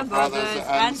other brothers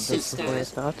and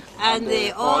sisters, and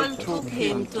they all took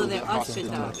him to the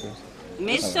hospital.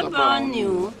 Mr. Brown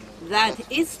knew that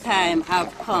his time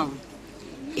had come.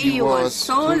 He was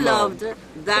so loved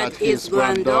that his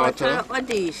granddaughter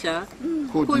Odisha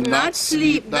could not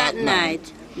sleep that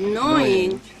night,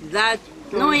 knowing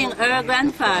her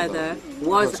grandfather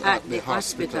was at the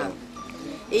hospital.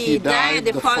 He died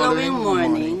the following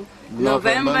morning,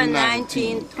 November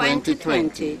 19,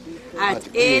 2020, at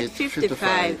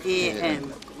 8:55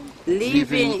 a.m.,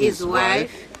 leaving his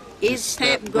wife, his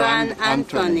step-grand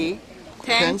Anthony,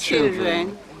 10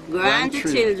 children,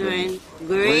 grandchildren,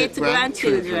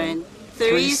 great-grandchildren,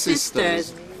 3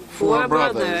 sisters, 4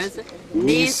 brothers,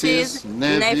 nieces,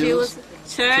 nephews,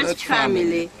 church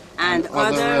family, and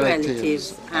other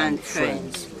relatives and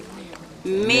friends.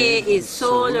 May his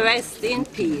soul rest in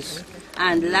peace,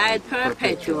 and light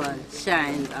perpetual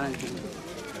shines on him.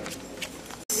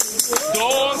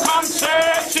 Don't come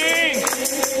searching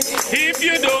if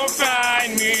you don't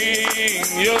find me.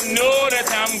 You know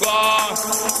that I'm gone.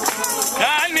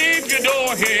 And if you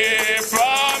don't hear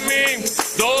from me,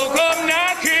 don't come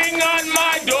knocking on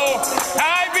my door.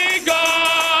 I'll be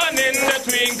gone in the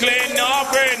twinkling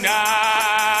of an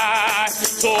eye.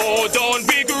 So don't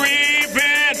be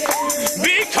grieving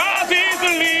because he's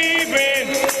leaving.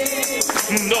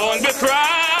 Don't be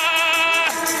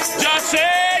crying, just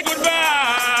say goodbye.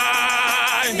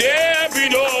 There be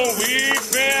no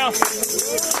weeping.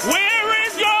 Where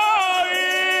is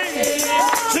going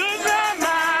to the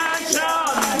mansion?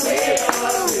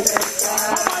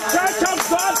 Church of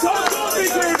God, don't be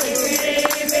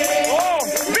grieving. Oh,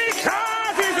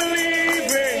 because he's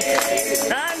leaving.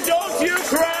 And don't you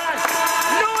cry.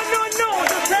 No,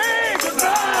 just say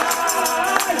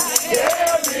goodbye.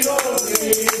 There be no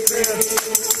weeping.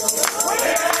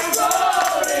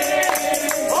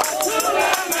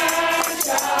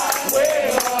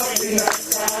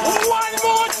 One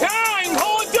more time,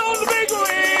 hold those big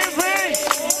grieving,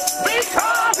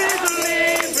 because he's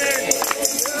leaving.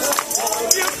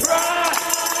 Don't you cry,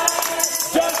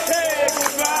 just say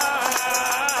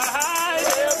goodbye.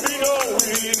 There'll be no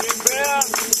weeping there.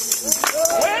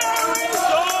 Where is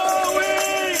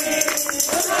going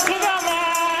to the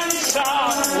mansion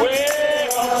way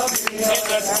up in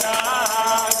the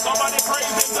sky? Somebody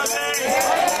praise the name.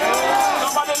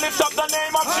 Somebody lift up the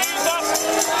name of Jesus.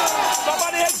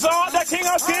 Somebody exalt the King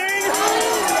of Kings.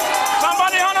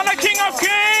 Somebody honor the King of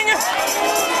Kings.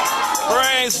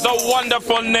 Praise the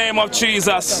wonderful name of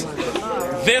Jesus.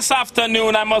 This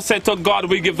afternoon, I must say, to God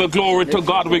we give the glory, to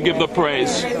God we give the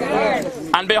praise.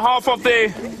 On behalf of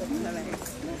the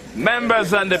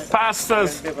members and the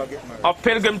pastors of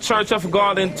Pilgrim Church of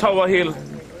God in Tower Hill,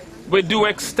 we do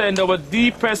extend our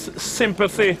deepest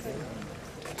sympathy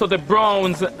to the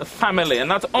Browns family, and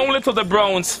not only to the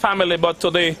Browns family, but to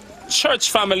the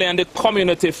church family and the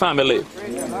community family.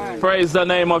 Praise the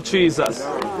name of Jesus.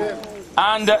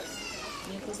 And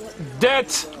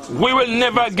death, we will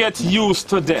never get used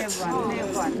to death.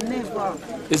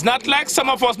 It's not like some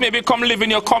of us maybe come live in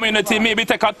your community, maybe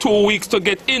take 2 weeks to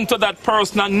get into that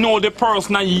person and know the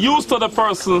person and used to the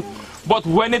person. But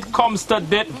when it comes to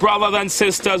death, brothers and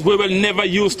sisters, we will never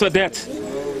used to death.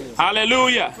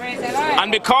 Hallelujah.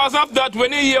 And because of that,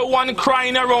 when you hear one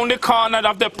crying around the corner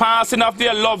of the passing of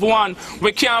their loved one,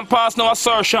 we can't pass no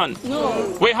assertion.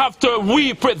 No. We have to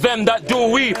weep with them that do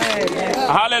weep.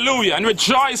 Hallelujah. And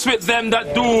rejoice with them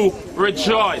that do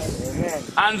rejoice.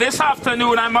 And this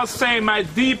afternoon, I must say, my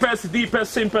deepest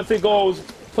sympathy goes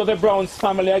to the Browns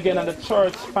family again and the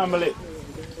church family.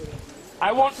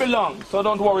 I won't be long, so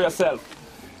don't worry yourself.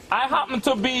 I happen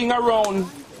to being around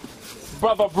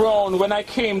Brother Brown when I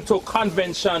came to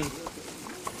convention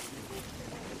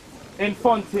in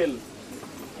Fonthill.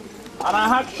 And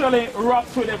I actually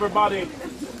rocked with everybody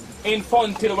in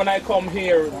Fonthill when I come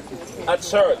here at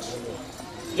church.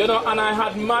 You know, and I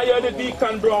admire the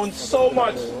Deacon Brown so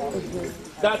much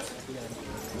that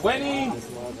when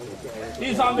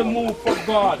he's on the move for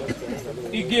God,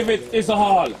 he give it his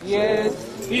all. Yes.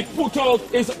 He put out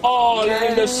his all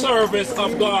in the service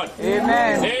of God.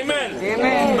 Amen. Amen.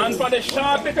 Amen. And for the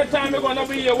short little time we're going to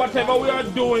be here, whatever we are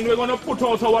doing, we're going to put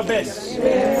out our best.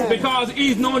 Amen. Because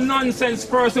he's no nonsense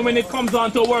person when it comes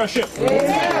on to worship. Amen.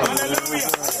 Hallelujah.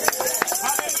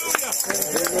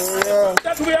 Hallelujah.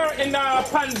 That we are in a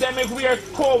pandemic where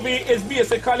COVID is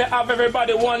basically have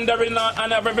everybody wondering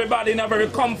and have everybody in a very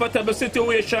comfortable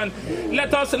situation.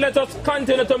 Let us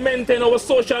continue to maintain our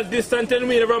social distance and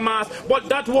wear a mask, but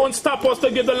that won't stop us to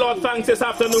give the Lord thanks this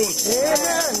afternoon.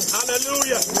 Amen.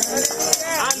 Hallelujah.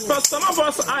 And for some of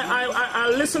us,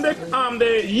 I listened to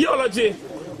the eulogy,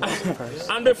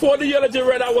 and before the eulogy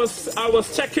read, I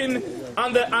was checking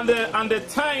on the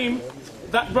time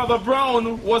that Brother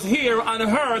Brown was here and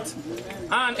hurt,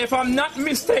 and if I'm not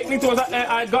mistaken, it was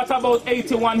I got about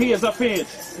 81 years of age.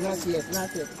 Not yet,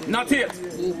 not yet. Not yet?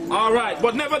 All right,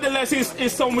 but nevertheless,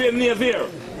 he's somewhere near there.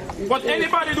 But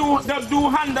anybody that do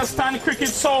understand cricket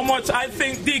so much, I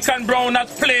think Deacon Brown has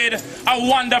played a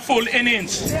wonderful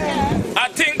innings. I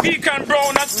think Deacon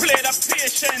Brown has played a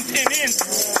patient innings.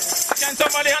 Can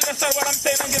somebody understand what I'm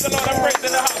saying and give the Lord a praise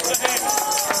in the house today?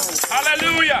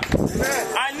 Hallelujah.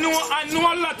 I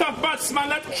know a lot of batsmen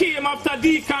that came after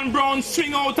Deacon Brown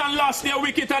swing out and lost their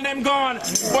wicket and them gone.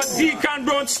 But Deacon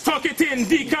Brown stuck it in.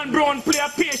 Deacon Brown play a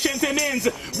patient innings,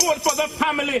 both for the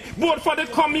family, both for the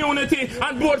community,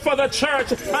 and both for the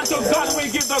church. And to God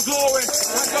we give the glory,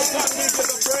 and to God we give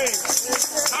the praise.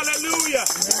 Hallelujah.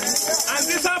 And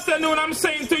this afternoon I'm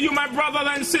saying to you, my brothers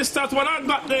and sisters, when I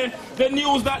got the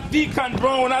news that Deacon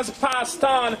Brown has passed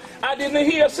on, I didn't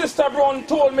hear Sister Brown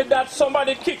told me that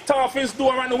somebody kicked off his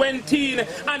door and went in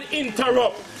and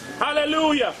interrupt.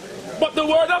 Hallelujah. But the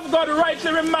word of God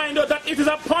rightly reminds us that it is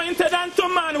appointed unto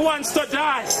man once to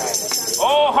die.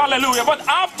 Oh, hallelujah. But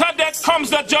after death comes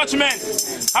the judgment.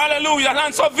 Hallelujah.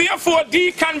 And so therefore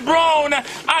Deacon Brown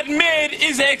had made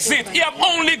his exit. He had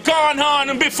only gone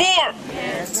on before.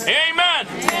 Amen.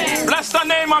 Bless the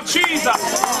name of Jesus.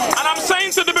 And I'm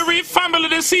saying to the bereaved family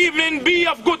this evening, be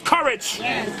of good courage.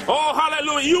 Oh,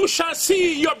 hallelujah. You shall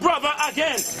see your brother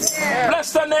again.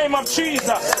 Bless the name of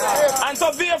Jesus. And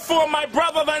so therefore, my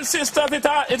brothers and sisters,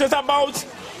 it is about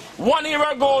 1 year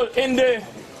ago in the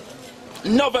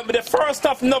 1st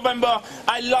of November,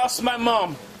 I lost my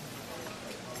mom.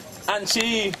 And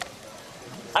she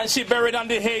buried on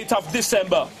the 8th of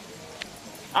December.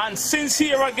 And since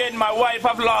here again, my wife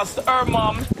have lost her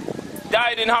mom,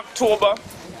 died in October,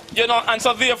 you know, and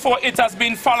so therefore it has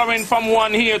been following from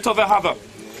one year to the other.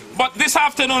 But this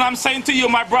afternoon I'm saying to you,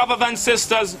 my brothers and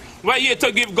sisters, we're here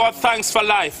to give God thanks for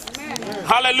life. Amen.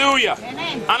 Hallelujah.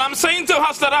 Amen. And I'm saying to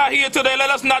us that are here today, let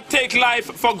us not take life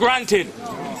for granted.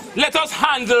 Let us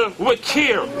handle with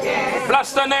care.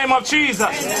 Bless the name of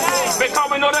Jesus.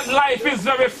 Because we know that life is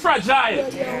very fragile.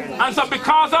 And so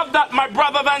because of that, my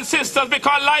brothers and sisters,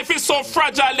 because life is so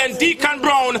fragile, then Deacon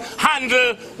Brown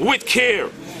handle with care.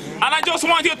 And I just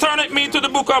want you to turn with me to the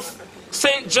book of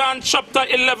St. John chapter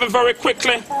 11 very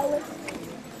quickly.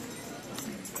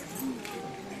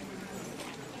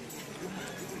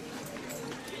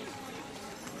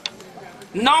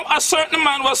 Now a certain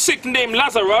man was sick named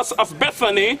Lazarus of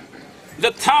Bethany,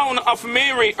 the town of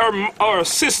Mary, or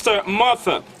sister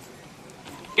Martha.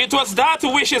 It was that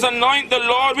which is anoint the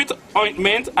Lord with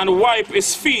ointment and wipe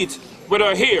his feet with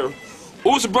her hair,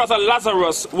 whose brother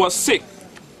Lazarus was sick.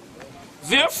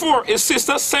 Therefore his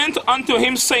sister sent unto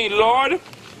him, saying, Lord,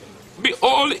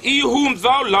 behold, he whom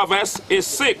thou lovest is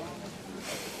sick.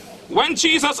 When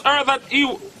Jesus heard that,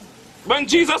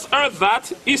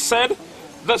 he said,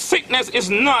 the sickness is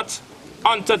not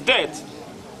unto death,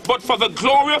 but for the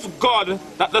glory of God,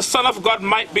 that the Son of God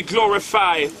might be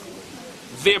glorified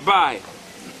thereby.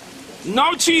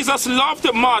 Now Jesus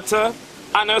loved Martha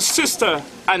and her sister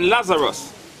and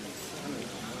Lazarus.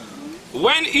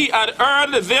 When he had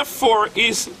heard, therefore,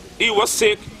 he was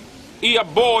sick, he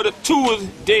abode 2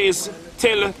 days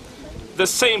till the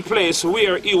same place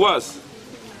where he was.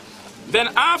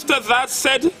 Then after that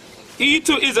said he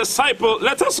to his disciple,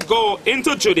 let us go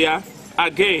into Judea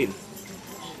again.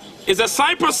 His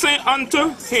disciples say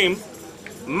unto him,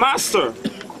 Master,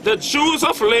 the Jews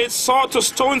of late sought to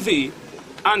stone thee,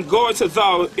 and goest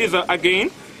thou hither again?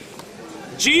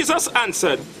 Jesus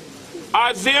answered,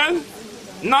 Are there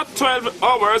not 12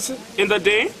 hours in the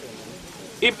day?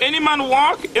 If any man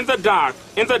walk in the dark,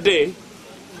 in the day,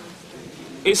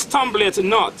 he stumbleth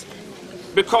not,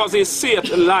 because he seeth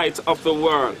the light of the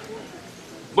world.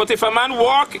 But if a man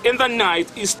walk in the night,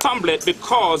 he stumbleth,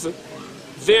 because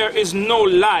there is no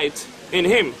light in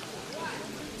him.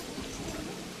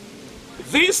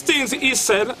 These things he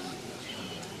said,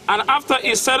 and after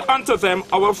he said unto them,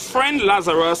 Our friend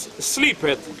Lazarus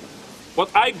sleepeth, but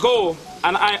I go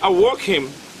and I awoke him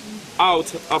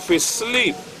out of his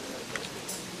sleep.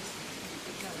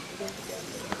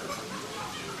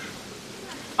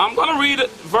 I'm going to read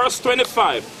verse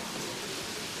 25.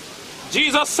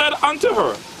 Jesus said unto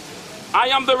her, I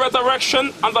am the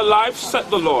resurrection and the life, said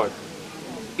the Lord.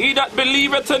 He that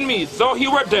believeth in me, though he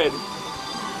were dead,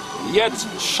 yet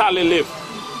shall he live.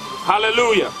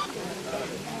 Hallelujah.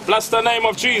 Bless the name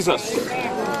of Jesus.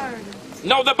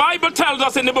 Now the Bible tells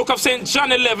us in the book of St.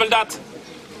 John 11 that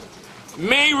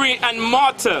Mary and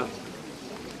Martha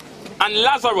and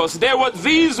Lazarus,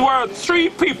 these were three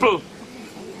people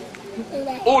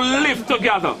who lived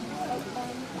together.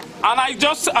 And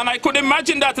I could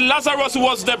imagine that Lazarus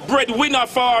was the breadwinner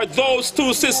for those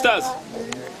two sisters.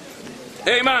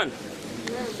 Amen.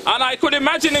 And I could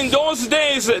imagine in those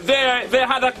days they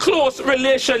had a close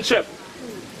relationship.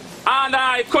 And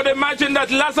I could imagine that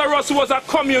Lazarus was a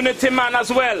community man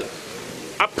as well.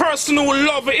 A person who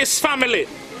loves his family.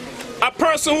 A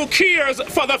person who cares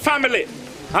for the family.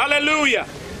 Hallelujah.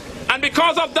 And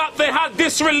because of that, they had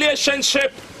this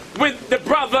relationship with the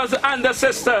brothers and the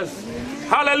sisters.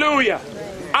 Hallelujah.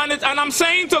 And I'm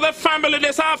saying to the family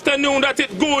this afternoon that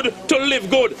it's good to live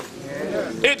good.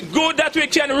 It's good that we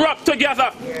can rock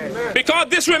together. Because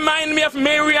this reminds me of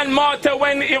Mary and Martha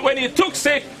when he took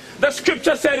sick. The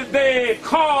scripture said they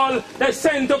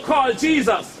sent to call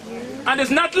Jesus. And it's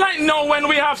not like now when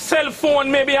we have cell phone,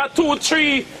 maybe a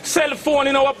 2-3 cell phone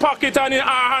in our pocket and in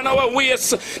our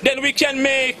waist, then we can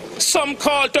make some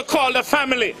call to call the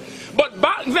family. But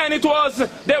back then it was,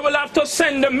 they will have to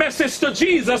send a message to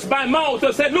Jesus by mouth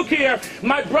and say, look here,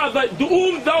 my brother,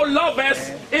 whom thou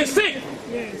lovest is sick.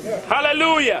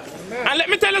 Hallelujah. And let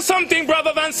me tell you something,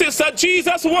 brothers and sisters,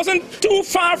 Jesus wasn't too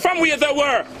far from where they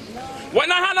were. When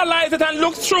I analyzed it and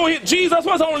looked through it, Jesus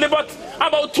was only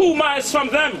about 2 miles from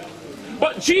them.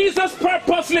 But Jesus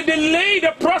purposely delayed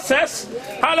the process,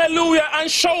 hallelujah, and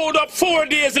showed up 4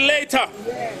 days later.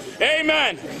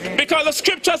 Amen. Because the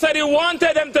scripture said he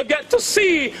wanted them to get to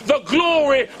see the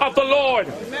glory of the Lord.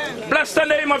 Bless the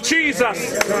name of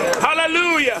Jesus.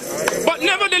 Hallelujah. But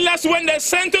nevertheless, when they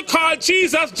sent to call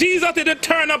Jesus, Jesus didn't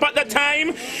turn up at the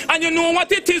time. And you know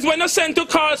what it is when you send to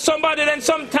call somebody, then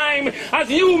sometime, as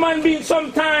human beings,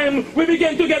 sometime we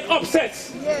begin to get upset.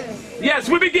 Yes,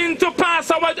 we begin to pass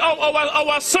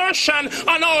our assertion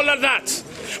on all of that.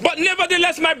 But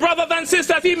nevertheless, my brothers and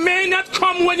sisters, he may not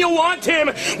come when you want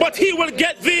him, but he will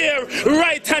get there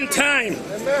right on time.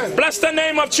 Amen. Bless the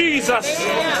name of Jesus.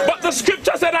 Amen. But the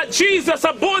scripture said that Jesus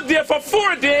abode there for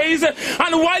 4 days, and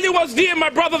while he was there, my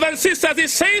brothers and sisters, he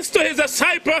says to his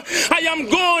disciple, I am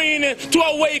going to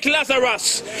awake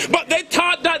Lazarus. But they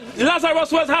thought that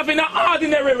Lazarus was having an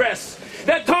ordinary rest.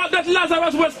 They thought that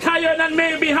Lazarus was tired and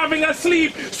maybe having a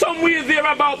sleep somewhere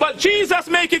thereabout. But Jesus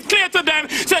make it clear to them,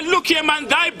 said, look here, man,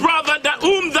 thy brother, that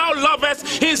whom thou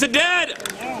lovest, is dead.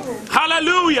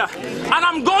 Hallelujah. And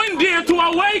I'm going there to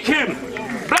awake him.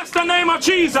 Bless the name of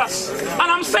Jesus. And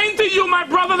I'm saying to you, my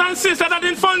brothers and sisters, that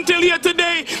in Fontaine here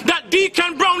today, that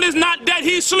Deacon Brown is not dead,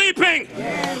 he's sleeping.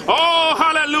 Oh,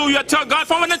 hallelujah to God.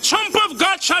 For when the trump of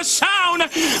God shall sound,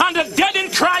 and the dead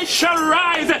in Christ shall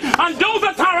rise, and those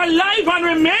that are alive and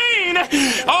remain,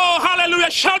 oh, hallelujah,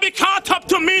 shall be caught up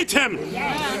to meet him.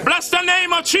 Bless the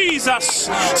name of Jesus.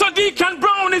 So Deacon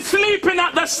Brown is sleeping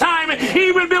at this time.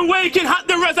 He will be waking at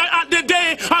the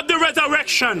day of the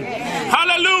resurrection.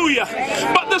 Hallelujah.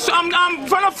 But I'm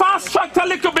going to fast track a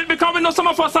little bit because we know some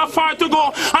of us are far to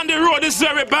go and the road is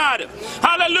very bad.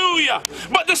 Hallelujah.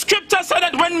 But the scripture said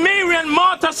that when Mary and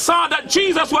Martha saw that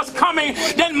Jesus was coming,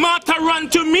 then Martha ran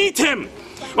to meet him.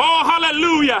 Oh,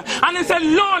 hallelujah. And he said,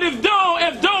 Lord, if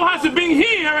thou hadst been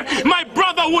here, my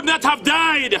brother would not have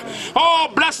died.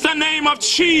 Oh, bless the name of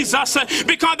Jesus.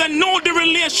 Because they know the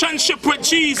relationship with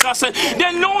Jesus.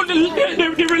 They know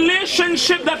the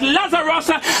relationship that Lazarus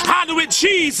had with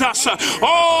Jesus.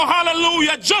 Oh,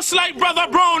 hallelujah. Just like Brother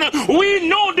Brown, we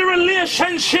know the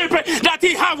relationship that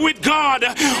he have with God.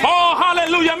 Oh,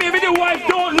 hallelujah. Maybe the wife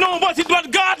don't know, but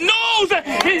God knows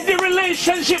is the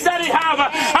relationship that he have.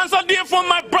 And so therefore,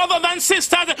 my brothers and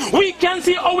sisters, we can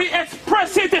see how we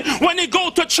express it when we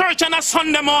go to church on a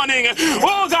Sunday morning.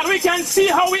 Oh God, we can see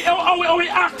how we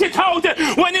act it out,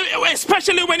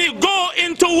 especially when you go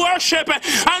into worship.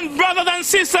 And brothers and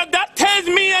sisters, that tells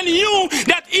me and you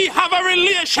that he have a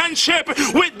relationship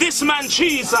with this man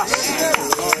Jesus.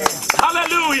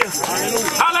 Hallelujah.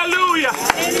 Hallelujah.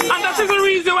 And that is the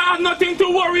reason why I have nothing to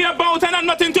worry about and I have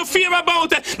nothing to fear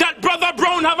about. That Brother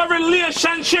Brown have a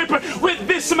relationship with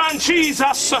this man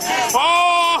Jesus.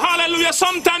 Oh, hallelujah.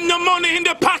 Sometimes no money in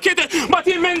the pocket, but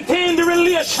he maintained the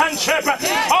relationship.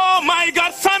 Oh my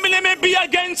God, family may be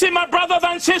against him, my brothers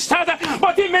and sisters,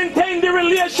 but he maintained the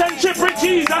relationship with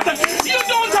Jesus. You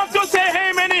don't have to say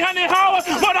amen anyhow,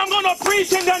 but I'm going to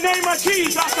preach in the name of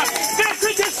Jesus. They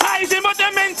criticize him, but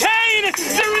they maintain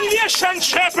the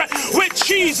relationship with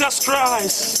Jesus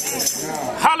Christ.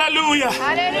 Hallelujah.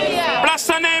 Hallelujah. Bless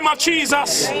the name of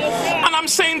Jesus. And I'm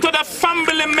saying to the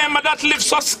family member that lives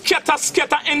so scatter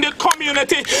in the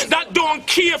community, that don't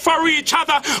care for each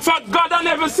other, for God and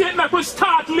never say, make we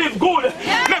start live good.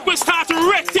 Make we start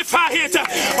rectify it.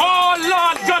 Oh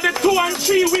Lord God, the 2 and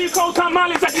 3 week out of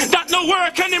malice, that no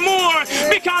work anymore.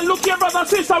 Because look here, brother,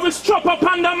 sister, we strap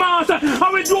upon the mass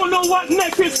and we don't know what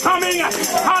next is coming.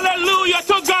 Hallelujah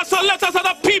to God. So let us, as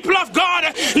the people of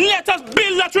God, let us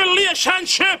build that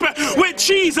relationship with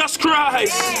Jesus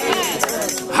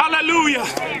Christ. Hallelujah.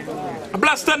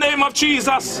 Bless the name of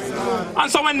Jesus. And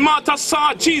so when Martha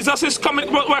saw Jesus is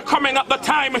coming, were coming at the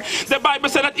time, the Bible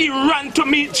said that he ran to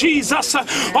meet Jesus.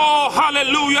 Oh,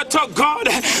 hallelujah to God.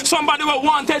 Somebody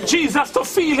wanted Jesus to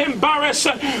feel embarrassed.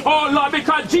 Oh, Lord,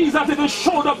 because Jesus didn't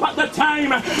show up at the time.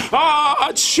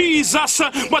 Oh, Jesus.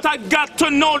 But I got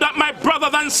to know that my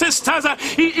brothers and sisters,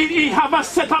 he have a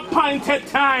set appointed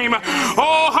time.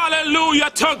 Oh,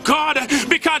 hallelujah to God.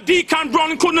 Because Deacon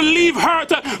Brown couldn't leave hurt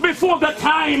before the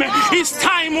time. His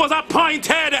time was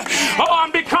appointed. Oh,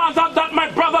 and because of that, my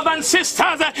brothers and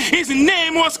sisters, his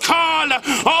name was called.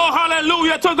 Oh,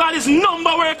 hallelujah to God. His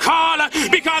number were called.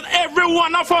 Because every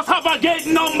one of us have a gate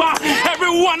number. Every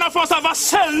one of us have a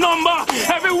cell number.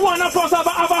 Every one of us have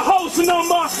a house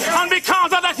number. And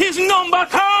because of that, his number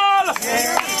called.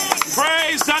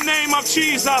 Praise the name of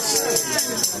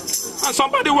Jesus. And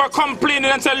somebody were complaining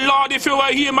and said, Lord, if you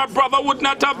were here, my brother would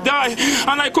not have died.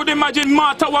 And I could imagine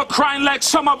Martha were crying like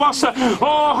some of us.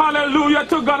 Oh, hallelujah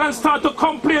to God, and start to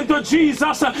complain to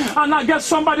Jesus. And I guess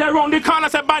somebody around the corner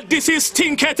said, but this is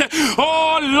stinketh.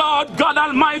 Oh, Lord God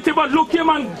Almighty, but look him,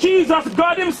 and Jesus,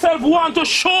 God himself want to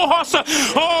show us,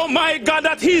 oh my God,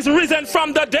 that he's risen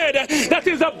from the dead. That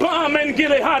is a balm in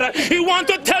Gilead. He want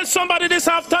to tell somebody this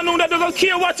afternoon that doesn't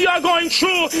care what you are going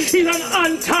through. He's an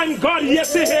on-time God.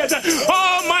 Yes, he is.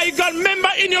 Oh my God, member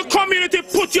in your community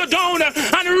put you down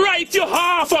and write you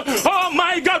off. Oh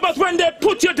my God, but when they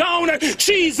put you down,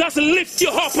 Jesus lift you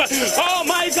up. Oh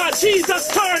my God, Jesus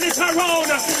turn it around.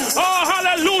 Oh,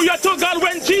 hallelujah to God.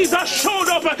 When Jesus showed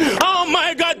up, oh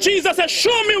my God, Jesus said,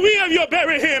 show me where you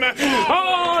bury him.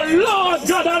 Oh Lord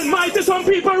God Almighty, some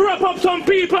people wrap up some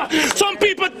people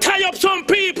tie up some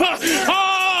people.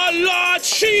 Oh Lord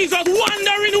Jesus,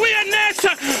 wondering where next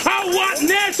or what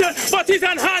next, but he's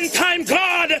an on-time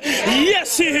God.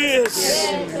 Yes, he is.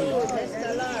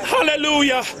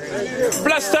 Hallelujah.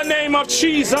 Bless the name of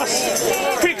Jesus.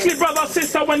 Quickly, brother,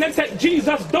 sister, when they take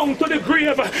Jesus down to the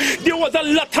grave, there was a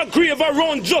lot of grave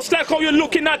around, just like how you're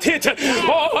looking at it.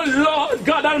 Oh, Lord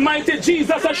God Almighty,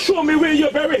 Jesus has shown me where you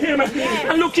bury him.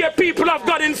 And look here, people of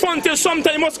God in front of you,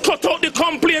 sometimes must cut out the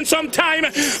complaint sometime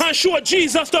and show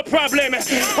Jesus the problem.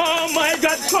 Oh, my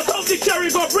God, cut out the carry,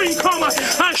 go bring come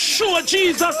and show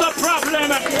Jesus the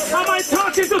problem. Am I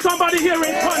talking to somebody here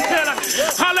in front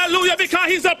of? Hallelujah, because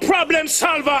he's a problem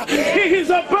solver. He is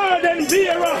a burden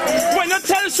bearer. When you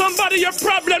tell somebody your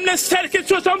problem, let's take it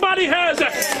to somebody else.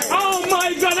 Oh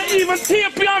my God, I even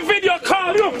tape you and video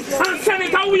call you and send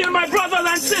it away, my brothers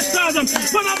and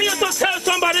sisters. But I'm here to tell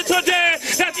somebody today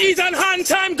that he's an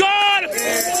on-time God.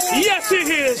 Yes, he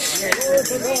is.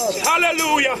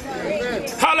 Hallelujah.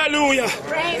 Hallelujah.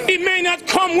 He may not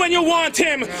come when you want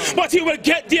him, but he will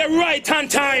get there right on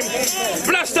time.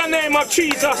 Bless the name of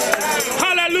Jesus.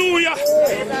 Hallelujah.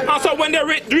 And so when they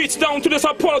reach down to the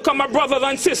sepulchre, my brothers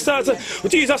and sisters,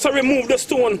 Jesus will remove the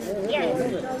stone.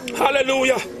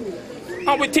 Hallelujah.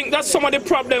 And we think that some of the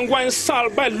problem going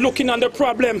solved by looking at the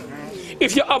problem.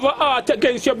 If you have a heart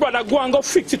against your brother, go and go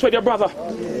fix it with your brother.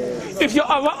 If you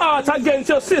have a heart against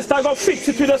your sister, go fix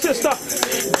it with your sister.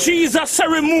 Jesus said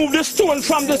remove the stone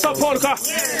from the sepulchre.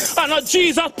 And not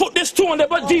Jesus put the stone there,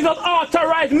 but Jesus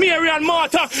authorized Mary and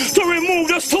Martha to remove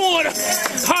the stone.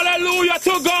 Hallelujah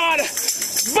to God.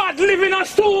 Bad living a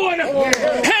stone,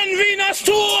 envy a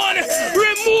stone,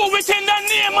 remove it in the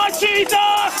name of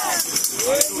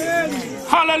Jesus. Amen.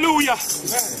 Hallelujah.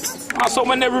 And so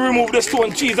when they remove the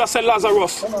stone, Jesus said,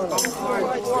 Lazarus.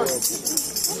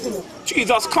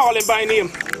 Jesus called him by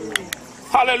name.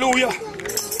 Hallelujah.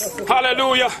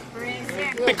 Hallelujah.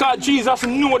 Because Jesus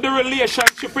knew the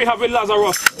relationship we have with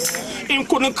Lazarus. He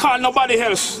couldn't call nobody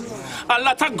else. A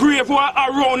lot of grave were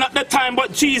around at the time,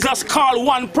 but Jesus called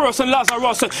one person,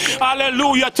 Lazarus.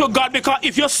 Hallelujah to God, because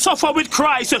if you suffer with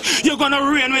Christ, you're going to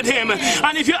reign with him.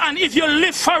 And if you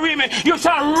live for him, you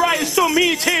shall rise to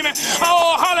meet him.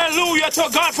 Oh, hallelujah to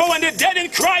God, for when the dead in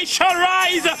Christ shall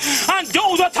rise, and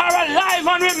those that are alive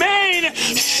and remain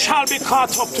shall be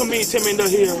caught up to meet him in the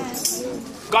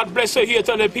air. God bless you here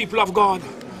to the people of God.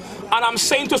 And I'm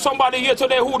saying to somebody here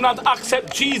today who would not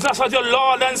accept Jesus as your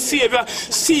Lord and Savior,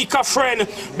 seek a friend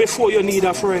before you need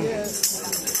a friend.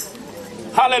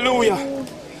 Hallelujah.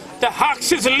 The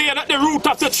axe is laid at the root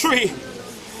of the tree.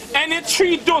 Any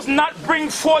tree does not bring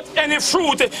forth any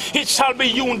fruit, it shall be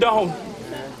hewn down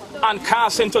and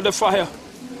cast into the fire.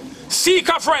 Seek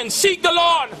a friend, seek the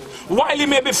Lord while he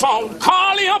may be found.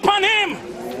 Call upon him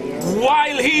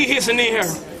while he is near.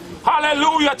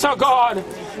 Hallelujah to God.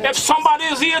 If somebody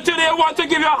is here today want to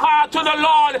give your heart to the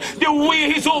Lord, the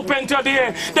way is open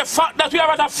today. The fact that we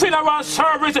are at a funeral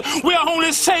service, we are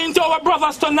only saying to our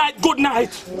brothers tonight, good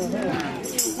night.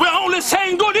 We're only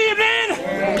saying good evening.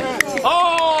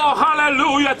 Oh,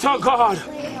 hallelujah to God.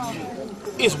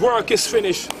 His work is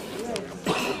finished.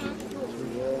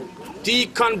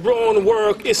 Deacon Brown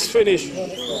work is finished.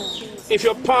 If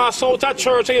you pass out a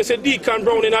church and you say Deacon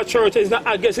Brown in a church, it's not,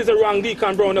 I guess it's the wrong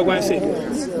Deacon Brown I'm going to say.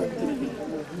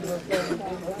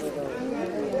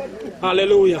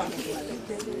 Hallelujah.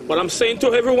 But I'm saying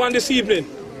to everyone this evening,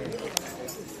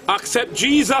 accept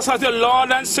Jesus as the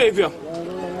Lord and Savior.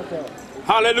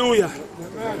 Hallelujah.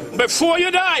 Before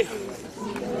you die,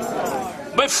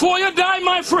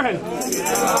 my friend.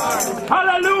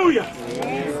 Hallelujah.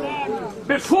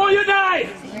 Before you die,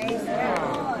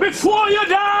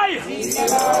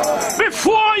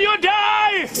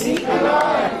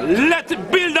 let's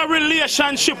build a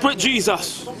relationship with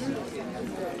Jesus.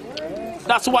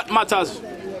 That's what matters.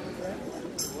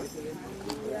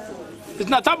 It's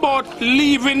not about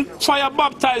leaving fire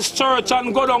baptized church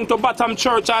and go down to bottom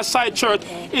church or side church.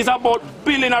 It's about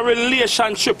building a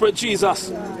relationship with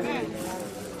Jesus.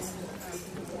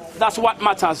 That's what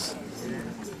matters.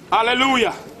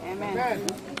 Hallelujah. Amen.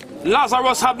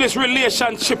 Lazarus had this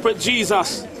relationship with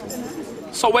Jesus.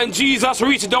 So when Jesus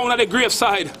reached down at the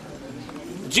graveside,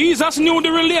 Jesus knew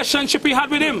the relationship he had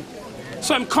with him.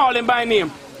 So I'm calling by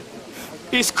name.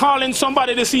 He's calling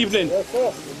somebody this evening.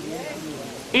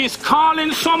 He's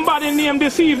calling somebody name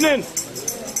this evening.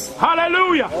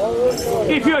 Hallelujah.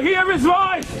 If you hear his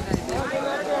voice,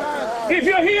 if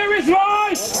you hear his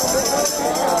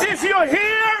voice, if you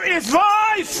hear his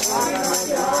voice,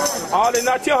 all in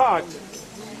at your heart.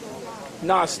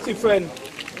 Now, Stephen,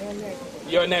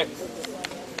 your neck.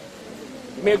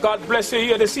 May God bless you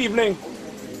here this evening.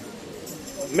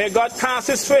 May God cast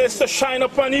his face to shine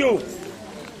upon you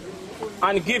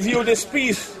and give you this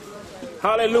peace.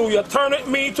 Hallelujah. Turn with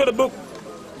me to the book,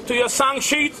 to your song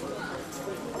sheet.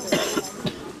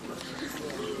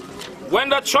 When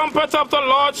the trumpet of the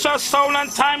Lord shall sound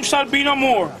and time shall be no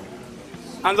more,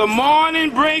 and the morning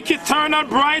break eternal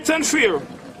bright and fair,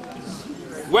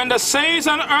 when the saints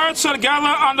on earth shall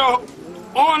gather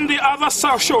on the other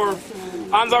shore,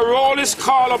 and the roll is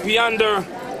called up yonder,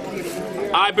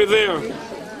 I be there.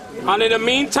 And in the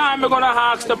meantime, we're going to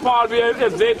ask the Paulville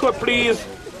if they could please,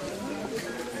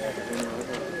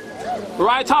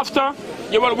 right after,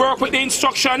 you will work with the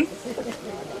instruction.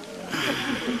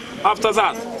 After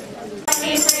that.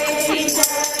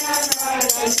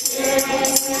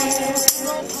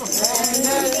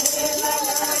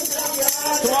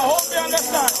 So I hope you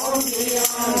understand.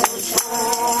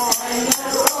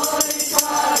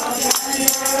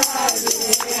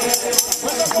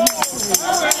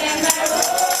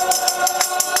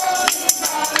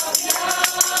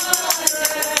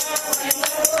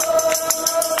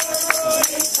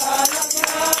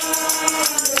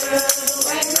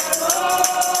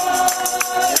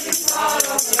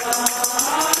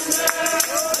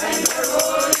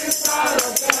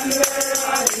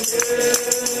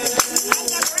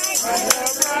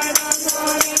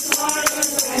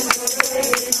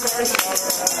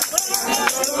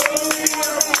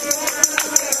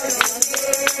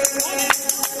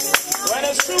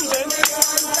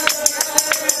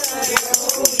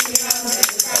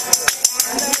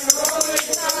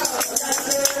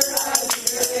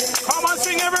 Come on,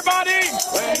 sing everybody.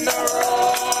 When the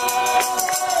road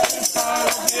is out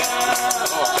of the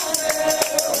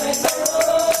when the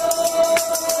road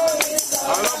is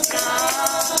out of the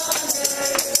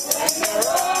when the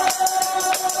road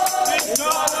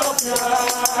is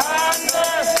out of the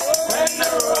when the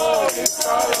road is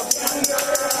out of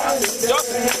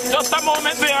just a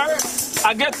moment there.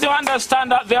 I get to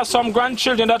understand that there are some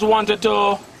grandchildren that wanted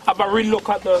to have a real look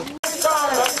at the